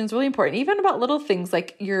calibration is really important, even about little things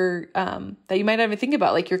like your, that you might not even think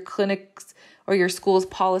about, like your clinic's or your school's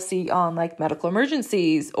policy on like medical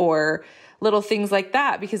emergencies or little things like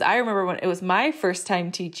that. Because I remember when it was my first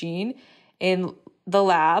time teaching in the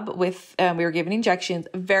lab with, we were giving injections.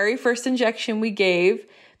 Very first injection we gave,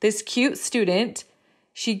 this cute student,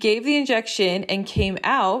 she gave the injection and came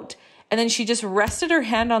out, and then she just rested her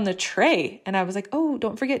hand on the tray. And I was like, oh,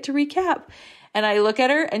 don't forget to recap. And I look at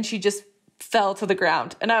her and she just fell to the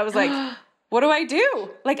ground. And I was like, what do I do?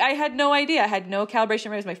 Like, I had no idea. I had no calibration.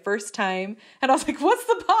 It was my first time. And I was like, what's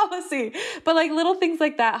the policy? But like little things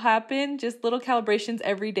like that happen, just little calibrations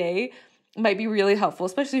every day might be really helpful,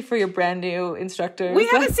 especially for your brand new instructors. We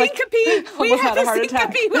have a syncope. We have a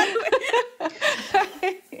syncope.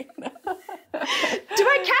 Do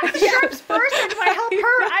I cap the straps first or do I help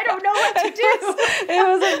her? I don't know what to do. It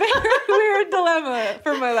was a very weird dilemma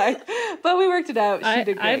for my life, but we worked it out. She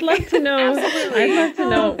did great. I'd love to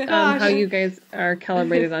know. How you guys are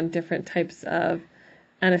calibrated on different types of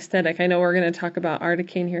anesthetic. I know we're going to talk about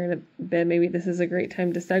Articaine here in a bit. Maybe this is a great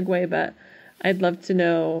time to segue, but I'd love to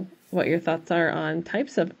know what your thoughts are on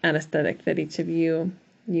types of anesthetic that each of you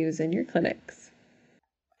use in your clinics.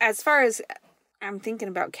 As far as I'm thinking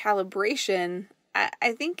about calibration,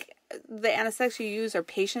 I think the anesthetics you use are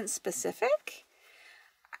patient specific.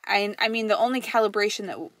 I mean, the only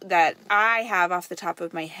calibration that I have off the top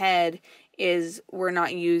of my head is we're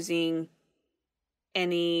not using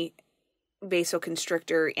any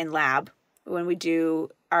vasoconstrictor in lab when we do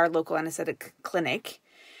our local anesthetic clinic.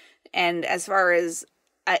 And as far as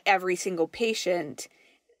every single patient,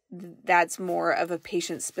 that's more of a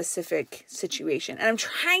patient-specific situation. And I'm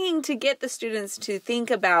trying to get the students to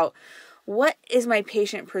think about what is my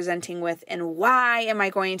patient presenting with and why am I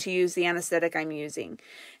going to use the anesthetic I'm using.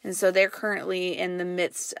 And so they're currently in the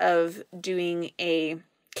midst of doing a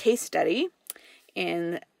case study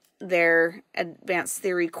in their advanced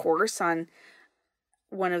theory course on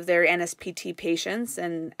one of their NSPT patients,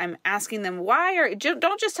 and I'm asking them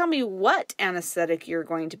don't just tell me what anesthetic you're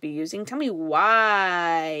going to be using, tell me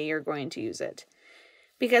why you're going to use it.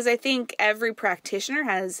 Because I think every practitioner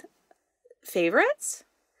has favorites,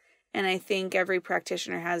 and I think every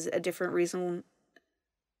practitioner has a different reason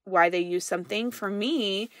why they use something. For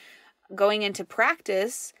me, going into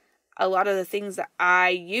practice, a lot of the things that I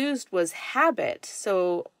used was habit.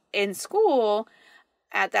 So in school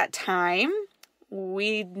at that time,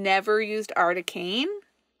 we never used Articaine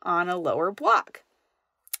on a lower block.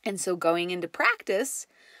 And so going into practice,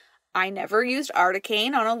 I never used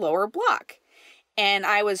Articaine on a lower block. And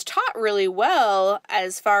I was taught really well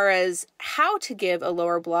as far as how to give a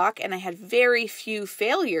lower block, and I had very few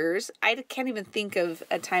failures. I can't even think of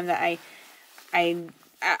a time that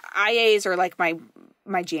IAs are like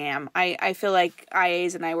my jam. I feel like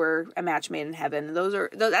IAs and I were a match made in heaven.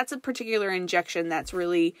 That's a particular injection that's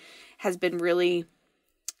really has been really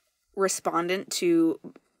respondent to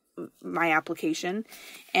my application.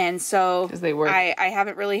 And so I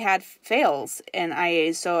haven't really had fails in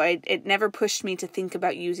IAs. So it never pushed me to think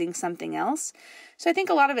about using something else. So I think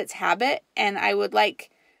a lot of it's habit, and I would like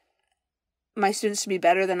my students to be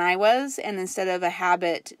better than I was. And instead of a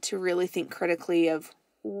habit, to really think critically of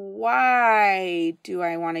why do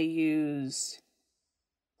I want to use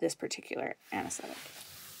this particular anesthetic?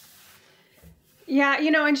 Yeah,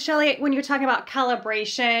 and Shelley, when you're talking about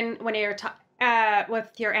calibration, when you're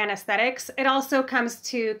with your anesthetics, it also comes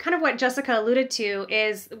to kind of what Jessica alluded to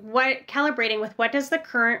is calibrating with what does the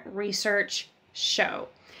current research show.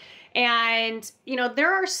 And,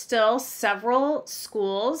 there are still several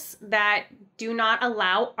schools that do not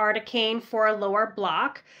allow Articaine for a lower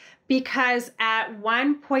block because at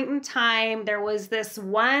one point in time, there was this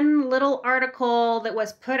one little article that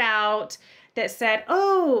was put out that said,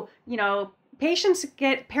 patients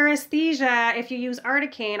get paresthesia if you use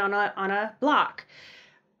Articaine on a block.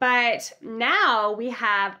 But now we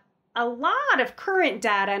have a lot of current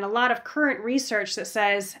data and a lot of current research that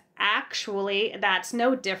says actually that's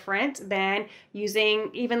no different than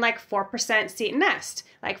using even like 4% seat and nest.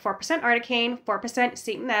 Like 4% Articaine, 4%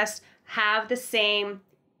 seat and nest have the same,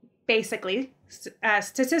 basically,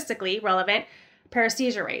 statistically relevant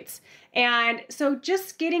paresthesia rates. And so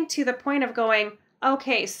just getting to the point of going,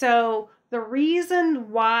 okay, so the reason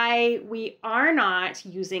why we are not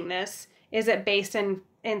using this, is it based in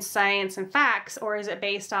science and facts, or is it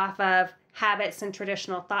based off of habits and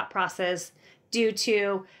traditional thought process due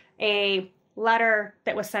to a letter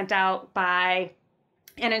that was sent out by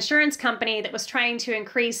an insurance company that was trying to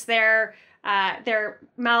increase their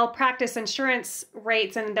malpractice insurance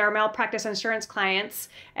rates and their malpractice insurance clients.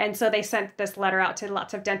 And so they sent this letter out to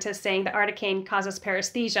lots of dentists saying that Articaine causes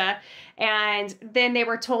paresthesia. And then they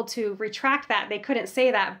were told to retract that. They couldn't say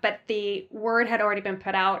that, but the word had already been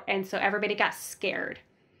put out. And so everybody got scared.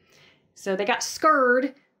 So they got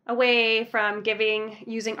scared away from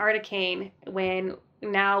using Articaine when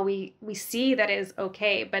now we see that is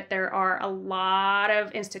okay, but there are a lot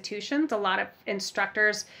of institutions, a lot of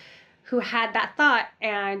instructors who had that thought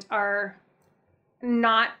and are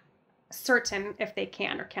not certain if they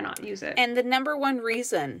can or cannot use it. And the number one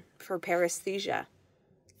reason for paresthesia,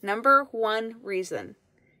 number one reason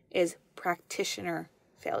is practitioner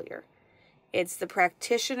failure. It's the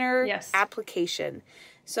practitioner application.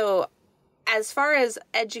 So as far as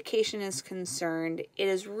education is concerned, it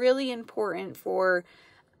is really important for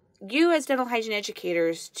you as dental hygiene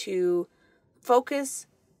educators to focus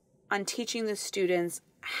on teaching the students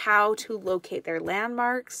how to locate their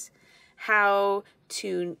landmarks, how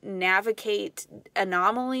to navigate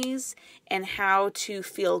anomalies, and how to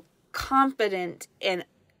feel confident in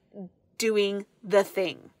doing the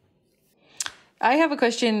thing. I have a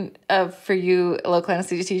question for you local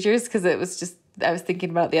anesthesia teachers, because I was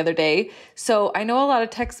thinking about it the other day. So I know a lot of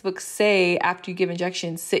textbooks say after you give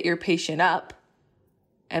injections, sit your patient up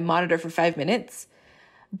and monitor for 5 minutes.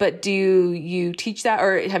 But do you teach that,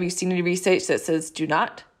 or have you seen any research that says do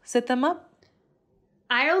not sit them up?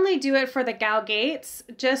 I only do it for the gow gates,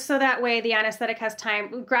 just so that way the anesthetic has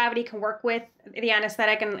time. Gravity can work with the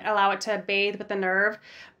anesthetic and allow it to bathe with the nerve.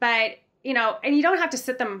 But, and you don't have to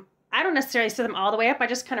sit them. I don't necessarily sit them all the way up. I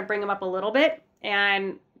just kind of bring them up a little bit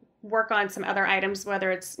and work on some other items,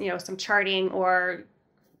 whether it's, some charting or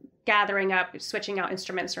gathering up, switching out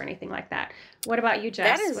instruments or anything like that. What about you,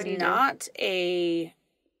 Jess? That is not a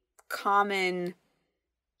common...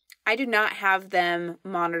 I do not have them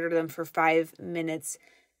monitor them for 5 minutes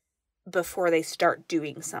before they start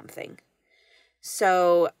doing something.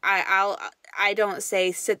 So I don't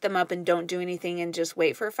say sit them up and don't do anything and just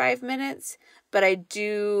wait for 5 minutes, but I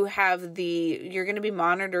do have you're going to be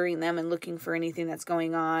monitoring them and looking for anything that's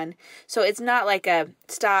going on. So it's not like a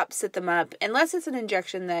stop, sit them up, unless it's an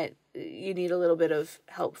injection that you need a little bit of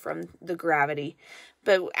help from the gravity.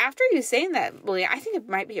 But after you saying that, Willie, I think it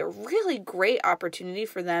might be a really great opportunity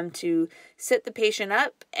for them to sit the patient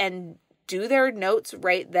up and do their notes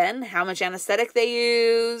right then, how much anesthetic they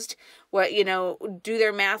used, do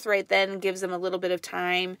their math right then, gives them a little bit of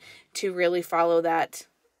time to really follow that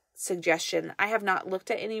suggestion. I have not looked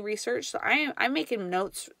at any research, so I'm making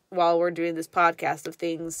notes while we're doing this podcast of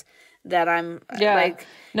things that I'm like...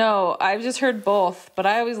 No, I've just heard both, but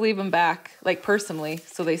I always leave them back, personally,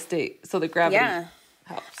 so they stay, so the gravity... Yeah.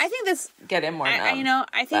 Helps. I think this get in more.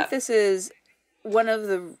 I think this is one of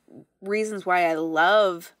the reasons why I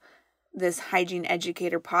love this Hygiene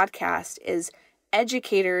Educator podcast is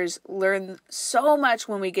educators learn so much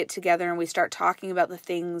when we get together and we start talking about the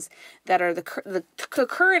things that are the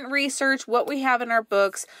current research, what we have in our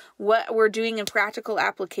books, what we're doing in practical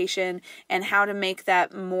application, and how to make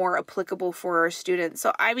that more applicable for our students.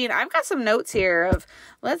 So, I've got some notes here of,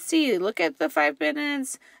 look at the 5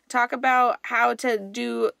 minutes, talk about how to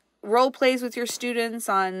do role plays with your students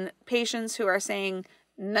on patients who are saying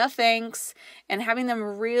no thanks, and having them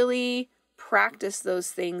really practice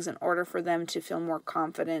those things in order for them to feel more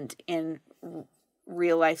confident in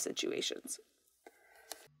real life situations.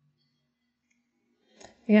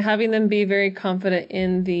 Yeah, having them be very confident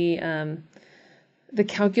in the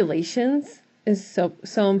calculations is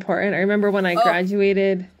so important. I remember when I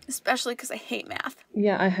graduated, especially because I hate math.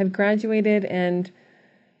 Yeah, I had graduated and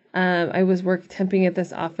I was temping at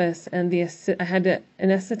this office, and I had to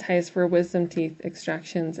anesthetize for wisdom teeth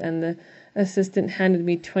extractions, and the assistant handed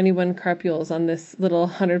me 21 carpules on this little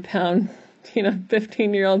 100-pound,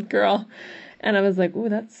 15-year-old girl, and I was like, "Ooh,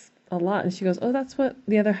 that's a lot." And she goes, "Oh, that's what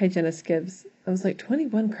the other hygienist gives." I was like,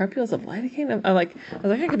 21 carpules of lidocaine? I was like,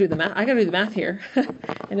 I can do the math. I gotta do the math here,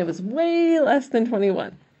 and it was way less than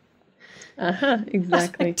 21.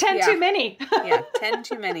 Exactly. 10 too many. Yeah, 10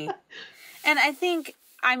 too many. And I think,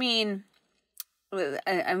 I'm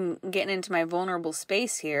getting into my vulnerable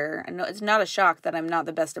space here. I know it's not a shock that I'm not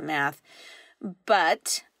the best at math,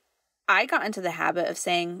 but I got into the habit of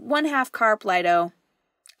saying 1/2 carp lido,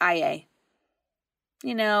 IA.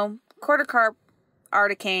 Quarter carp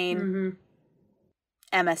articaine,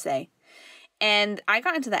 MSA. And I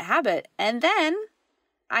got into that habit, and then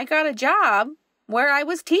I got a job where I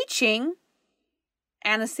was teaching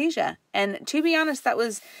anesthesia. And to be honest, that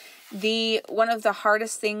was one of the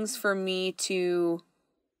hardest things for me to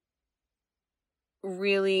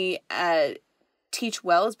really teach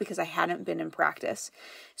well is because I hadn't been in practice.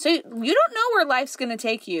 So you don't know where life's going to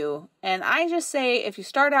take you. And I just say, if you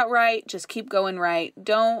start out right, just keep going right.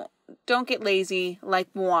 Don't get lazy like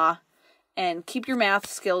moi, and keep your math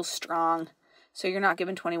skills strong so you're not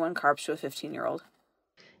giving 21 carbs to a 15-year-old.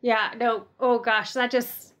 Yeah, no. Oh gosh,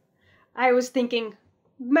 I was thinking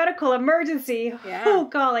medical emergency. Yeah. Oh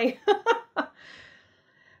golly.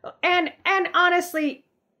 And honestly,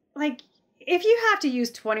 like, if you have to use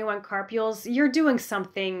 21 carpules, you're doing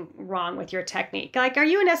something wrong with your technique. Like, are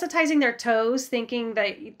you anesthetizing their toes thinking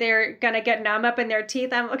that they're going to get numb up in their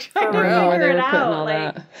teeth? I'm trying to figure it out.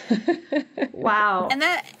 Like, wow.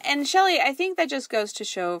 And Shelley, I think that just goes to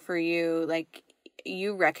show for you, like,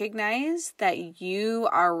 you recognize that you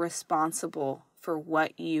are responsible for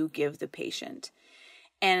what you give the patient.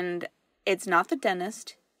 And it's not the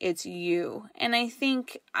dentist, it's you. And I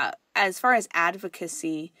think as far as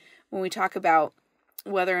advocacy, when we talk about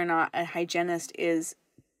whether or not a hygienist is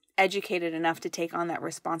educated enough to take on that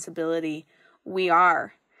responsibility, we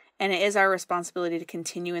are. And it is our responsibility to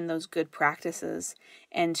continue in those good practices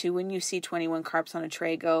and to, when you see 21 carps on a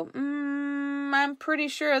tray, go, I'm pretty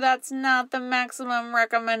sure that's not the maximum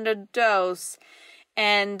recommended dose.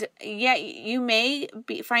 And yeah, you may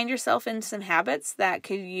find yourself in some habits that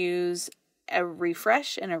could use a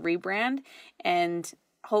refresh and a rebrand, and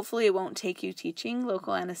hopefully it won't take you teaching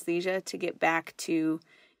local anesthesia to get back to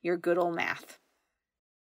your good old math.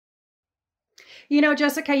 You know,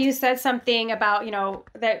 Jessica, you said something about,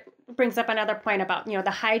 that brings up another point about,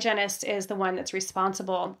 the hygienist is the one that's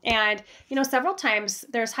responsible. And, several times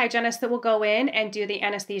there's hygienists that will go in and do the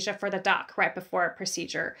anesthesia for the doc right before a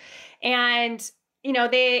procedure. And,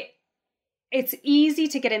 it's easy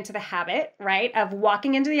to get into the habit, right, of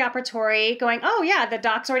walking into the operatory going, oh, yeah, the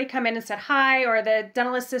doc's already come in and said hi, or the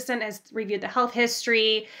dental assistant has reviewed the health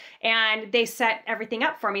history and they set everything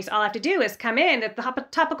up for me. So all I have to do is come in. The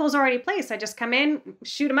topical's already placed. I just come in,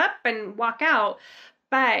 shoot them up and walk out.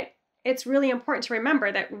 But it's really important to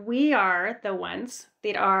remember that we are the ones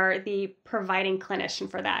that are the providing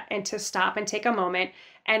clinician for that, and to stop and take a moment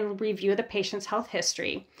and review the patient's health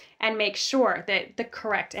history and make sure that the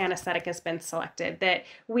correct anesthetic has been selected, that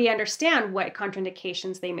we understand what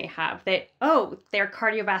contraindications they may have, that, oh, they're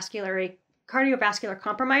cardiovascular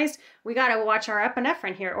compromised, we got to watch our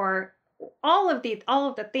epinephrine here, or all of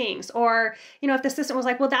the things. Or, if the assistant was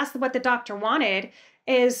like, well, that's what the doctor wanted,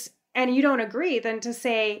 and you don't agree, then to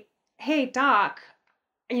say, hey, doc,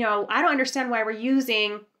 I don't understand why we're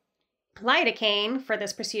using lidocaine for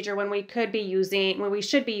this procedure when we should be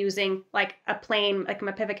using like a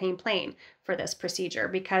mepivacaine plain for this procedure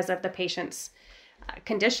because of the patient's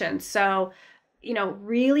condition. So,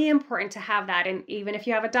 really important to have that. And even if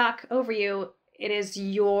you have a doc over you,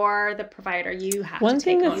 you're the provider. You have One to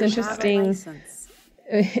take thing that's interesting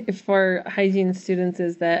for hygiene students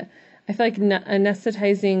is that I feel like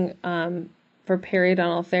anesthetizing for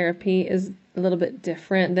periodontal therapy is a little bit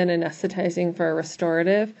different than anesthetizing for a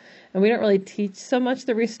restorative. And we don't really teach so much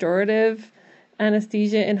the restorative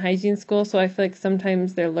anesthesia in hygiene school. So I feel like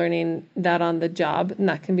sometimes they're learning that on the job. And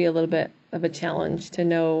that can be a little bit of a challenge to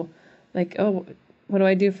know, like, oh, what do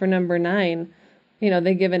I do for number 9?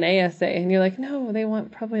 They give an ASA and you're like, no, they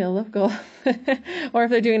want probably a local. Or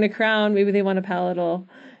if they're doing a crown, maybe they want a palatal.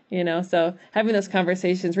 So having those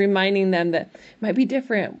conversations, reminding them that it might be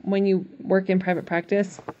different when you work in private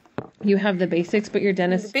practice. You have the basics, but your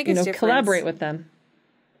dentist, collaborate with them.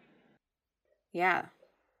 Yeah.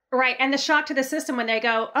 Right. And the shock to the system when they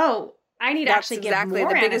go, oh, I need to actually give more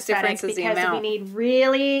the biggest difference is because we need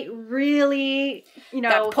really, really,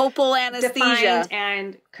 that pulpal anesthesia defined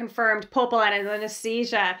and confirmed pulpal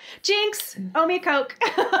anesthesia. Jinx, owe me a Coke.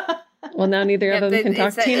 Well, now neither of them can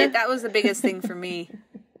talk, Tina. That was the biggest thing for me.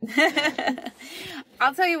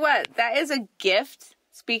 I'll tell you what, that is a gift.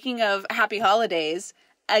 Speaking of happy holidays,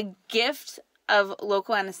 a gift of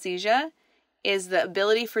local anesthesia is the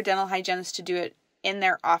ability for dental hygienists to do it in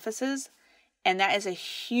their offices. And that is a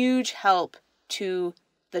huge help to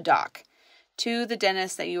the doc, to the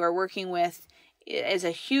dentist that you are working with. It is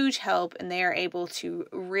a huge help, and they are able to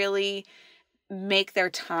really make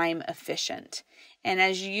their time efficient. And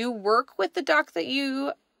as you work with the doc that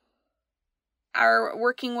you are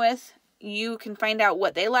working with, you can find out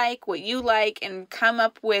what they like, what you like, and come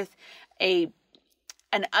up with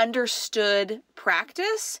an understood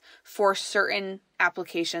practice for certain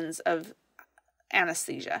applications of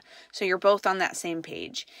anesthesia. So you're both on that same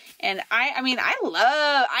page. And I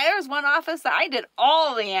was one office that I did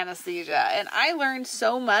all the anesthesia, and I learned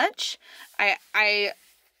so much. I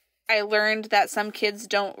learned that some kids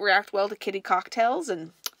don't react well to kitty cocktails,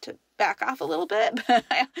 and to back off a little bit. But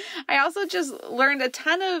I also just learned a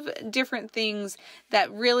ton of different things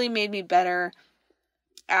that really made me better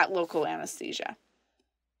at local anesthesia.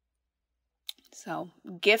 So,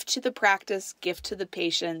 gift to the practice, gift to the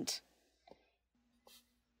patient.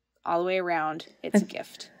 All the way around, it's a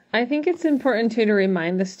gift. I think it's important too to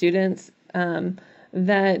remind the students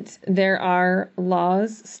that there are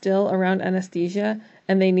laws still around anesthesia,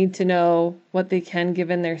 and they need to know what they can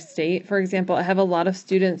give in their state. For example, I have a lot of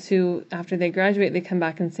students who, after they graduate, they come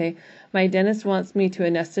back and say, my dentist wants me to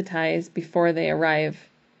anesthetize before they arrive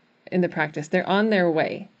in the practice. They're on their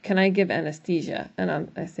way. Can I give anesthesia?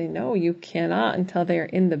 And I say, no, you cannot until they're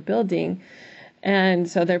in the building. And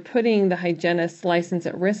so they're putting the hygienist's license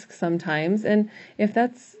at risk sometimes. And if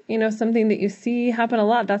that's, something that you see happen a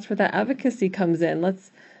lot, that's where that advocacy comes in.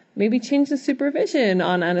 Let's maybe change the supervision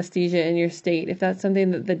on anesthesia in your state. If that's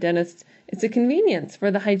something that the dentist, it's a convenience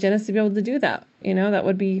for the hygienist to be able to do that. That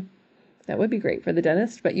would be great for the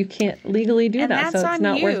dentist, but you can't legally do that. So it's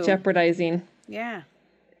not worth jeopardizing. Yeah.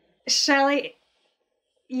 Shelley,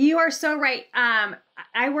 you are so right.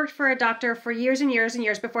 I worked for a doctor for years and years and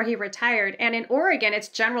years before he retired. And in Oregon, it's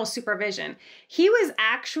general supervision. He was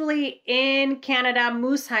actually in Canada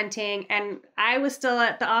moose hunting, and I was still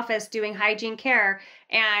at the office doing hygiene care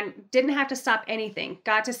and didn't have to stop anything.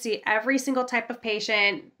 Got to see every single type of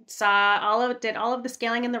patient, did all of the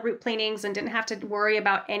scaling and the root planings, and didn't have to worry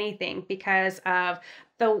about anything because of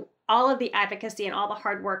all of the advocacy and all the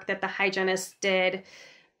hard work that the hygienists did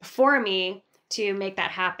for me to make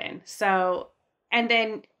that happen. So, and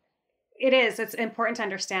then it's important to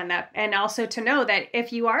understand that. And also to know that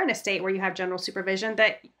if you are in a state where you have general supervision,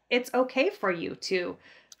 that it's okay for you to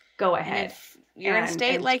go ahead. If you're in a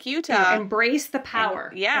state like Utah, embrace the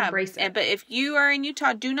power. Embrace it. But if you are in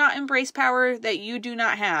Utah, do not embrace power that you do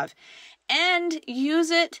not have, and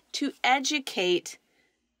use it to educate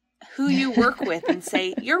who you work with and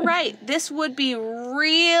say, you're right. This would be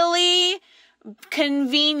really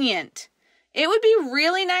convenient. It would be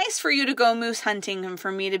really nice for you to go moose hunting and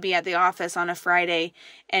for me to be at the office on a Friday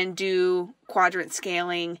and do quadrant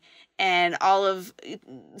scaling and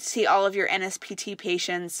see all of your NSPT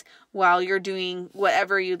patients while you're doing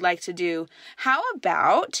whatever you'd like to do. How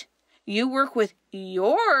about you work with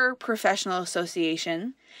your professional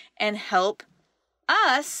association and help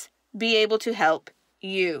us be able to help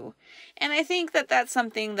you? And I think that that's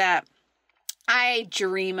something that I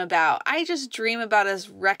dream about. I just dream about us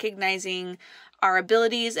recognizing our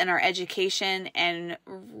abilities and our education and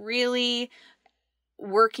really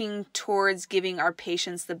working towards giving our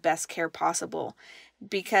patients the best care possible.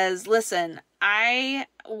 Because listen, I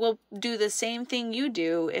will do the same thing you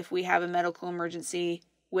do if we have a medical emergency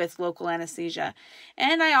with local anesthesia.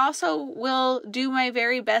 And I also will do my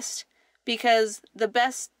very best, because the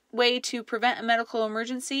best way to prevent a medical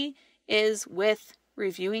emergency is with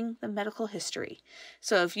reviewing the medical history.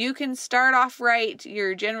 So if you can start off right,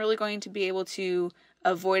 you're generally going to be able to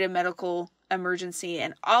avoid a medical emergency.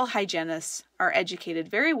 And all hygienists are educated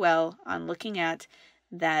very well on looking at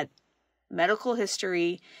that medical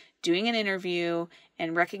history, doing an interview,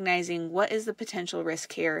 and recognizing what is the potential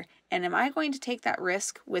risk here. And am I going to take that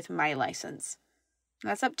risk with my license?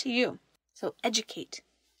 That's up to you. So educate.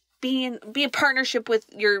 Be a partnership with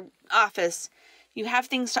your office. You have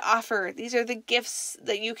things to offer. These are the gifts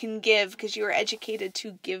that you can give because you are educated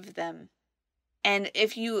to give them. And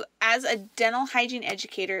if you, as a dental hygiene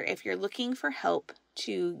educator, if you're looking for help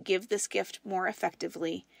to give this gift more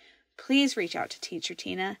effectively, please reach out to Teacher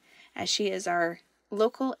Tina, as she is our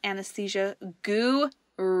local anesthesia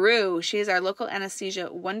guru. She is our local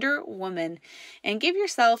anesthesia Wonder Woman. And give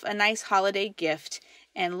yourself a nice holiday gift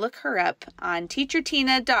and look her up on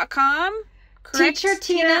teachertina.com. Correct, Teacher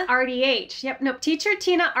Tina RDH. Yep. Nope.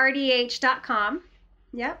 TeacherTinaRDH.com.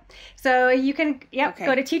 Yep. So you can,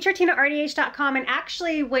 go to TeacherTinaRDH.com. And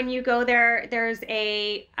actually, when you go there, there's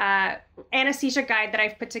a anesthesia guide that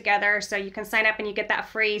I've put together. So you can sign up and you get that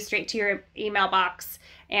free straight to your email box.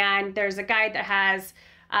 And there's a guide that has,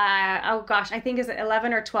 I think is it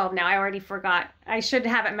 11 or 12 now? I already forgot. I should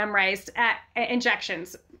have it memorized.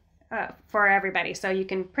 Injections. For everybody. So you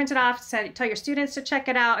can print it off, tell your students to check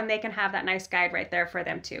it out, and they can have that nice guide right there for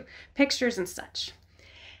them too. Pictures and such.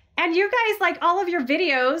 And you guys like all of your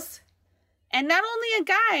videos. And not only a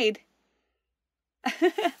guide.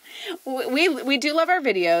 we do love our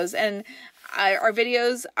videos, and our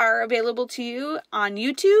videos are available to you on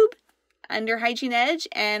YouTube under Hygiene Edge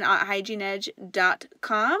and on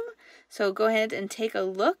Hygiene-Edge.com. So go ahead and take a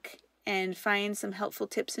look and find some helpful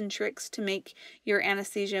tips and tricks to make your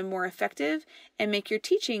anesthesia more effective and make your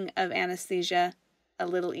teaching of anesthesia a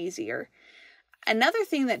little easier. Another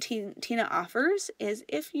thing that Tina offers is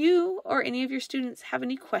if you or any of your students have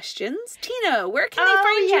any questions, Tina, where can they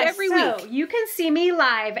find you every week? You can see me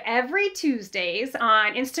live every Tuesdays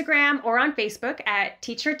on Instagram or on Facebook at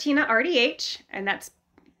Teacher Tina RDH, and that's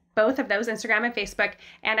both of those, Instagram and Facebook.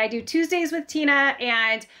 And I do Tuesdays with Tina.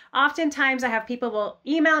 And oftentimes I have people will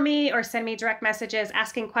email me or send me direct messages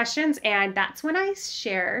asking questions. And that's when I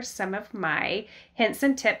share some of my hints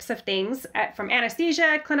and tips of things from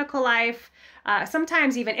anesthesia, clinical life,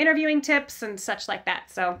 sometimes even interviewing tips and such like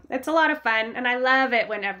that. So it's a lot of fun. And I love it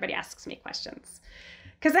when everybody asks me questions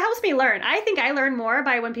because it helps me learn. I think I learn more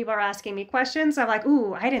by when people are asking me questions. I'm like,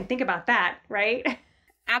 ooh, I didn't think about that, right?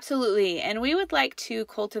 Absolutely. And we would like to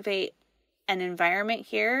cultivate an environment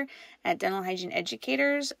here at Dental Hygiene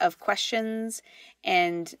Educators of questions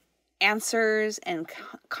and answers and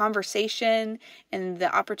conversation and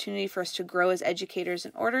the opportunity for us to grow as educators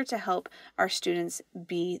in order to help our students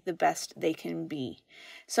be the best they can be.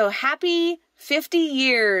 So happy 50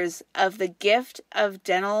 years of the gift of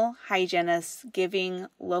dental hygienists giving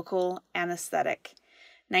local anesthetic.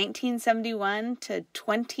 1971 to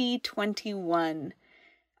 2021.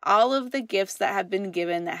 All of the gifts that have been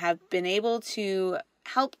given that have been able to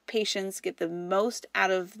help patients get the most out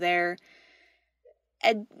of their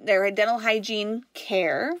dental hygiene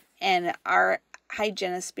care, and our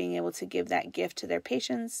hygienists being able to give that gift to their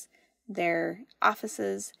patients, their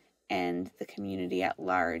offices, and the community at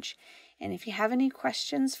large. And if you have any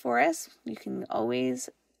questions for us, you can always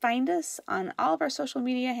find us on all of our social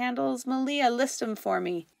media handles. Malia, list them for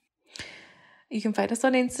me. You can find us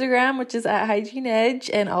on Instagram, which is at Hygiene Edge,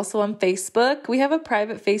 and also on Facebook. We have a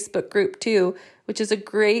private Facebook group too, which is a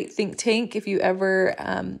great think tank. If you ever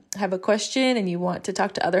have a question and you want to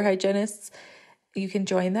talk to other hygienists, you can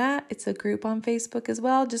join that. It's a group on Facebook as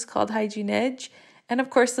well, just called Hygiene Edge. And of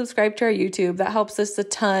course, subscribe to our YouTube. That helps us a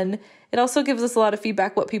ton. It also gives us a lot of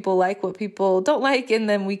feedback, what people like, what people don't like, and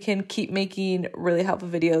then we can keep making really helpful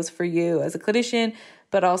videos for you as a clinician,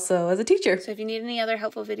 but also as a teacher. So if you need any other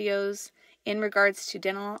helpful videos in regards to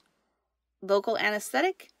dental, local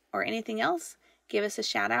anesthetic, or anything else, give us a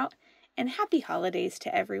shout out. And happy holidays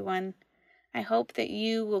to everyone. I hope that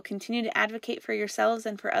you will continue to advocate for yourselves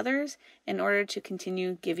and for others in order to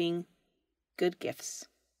continue giving good gifts.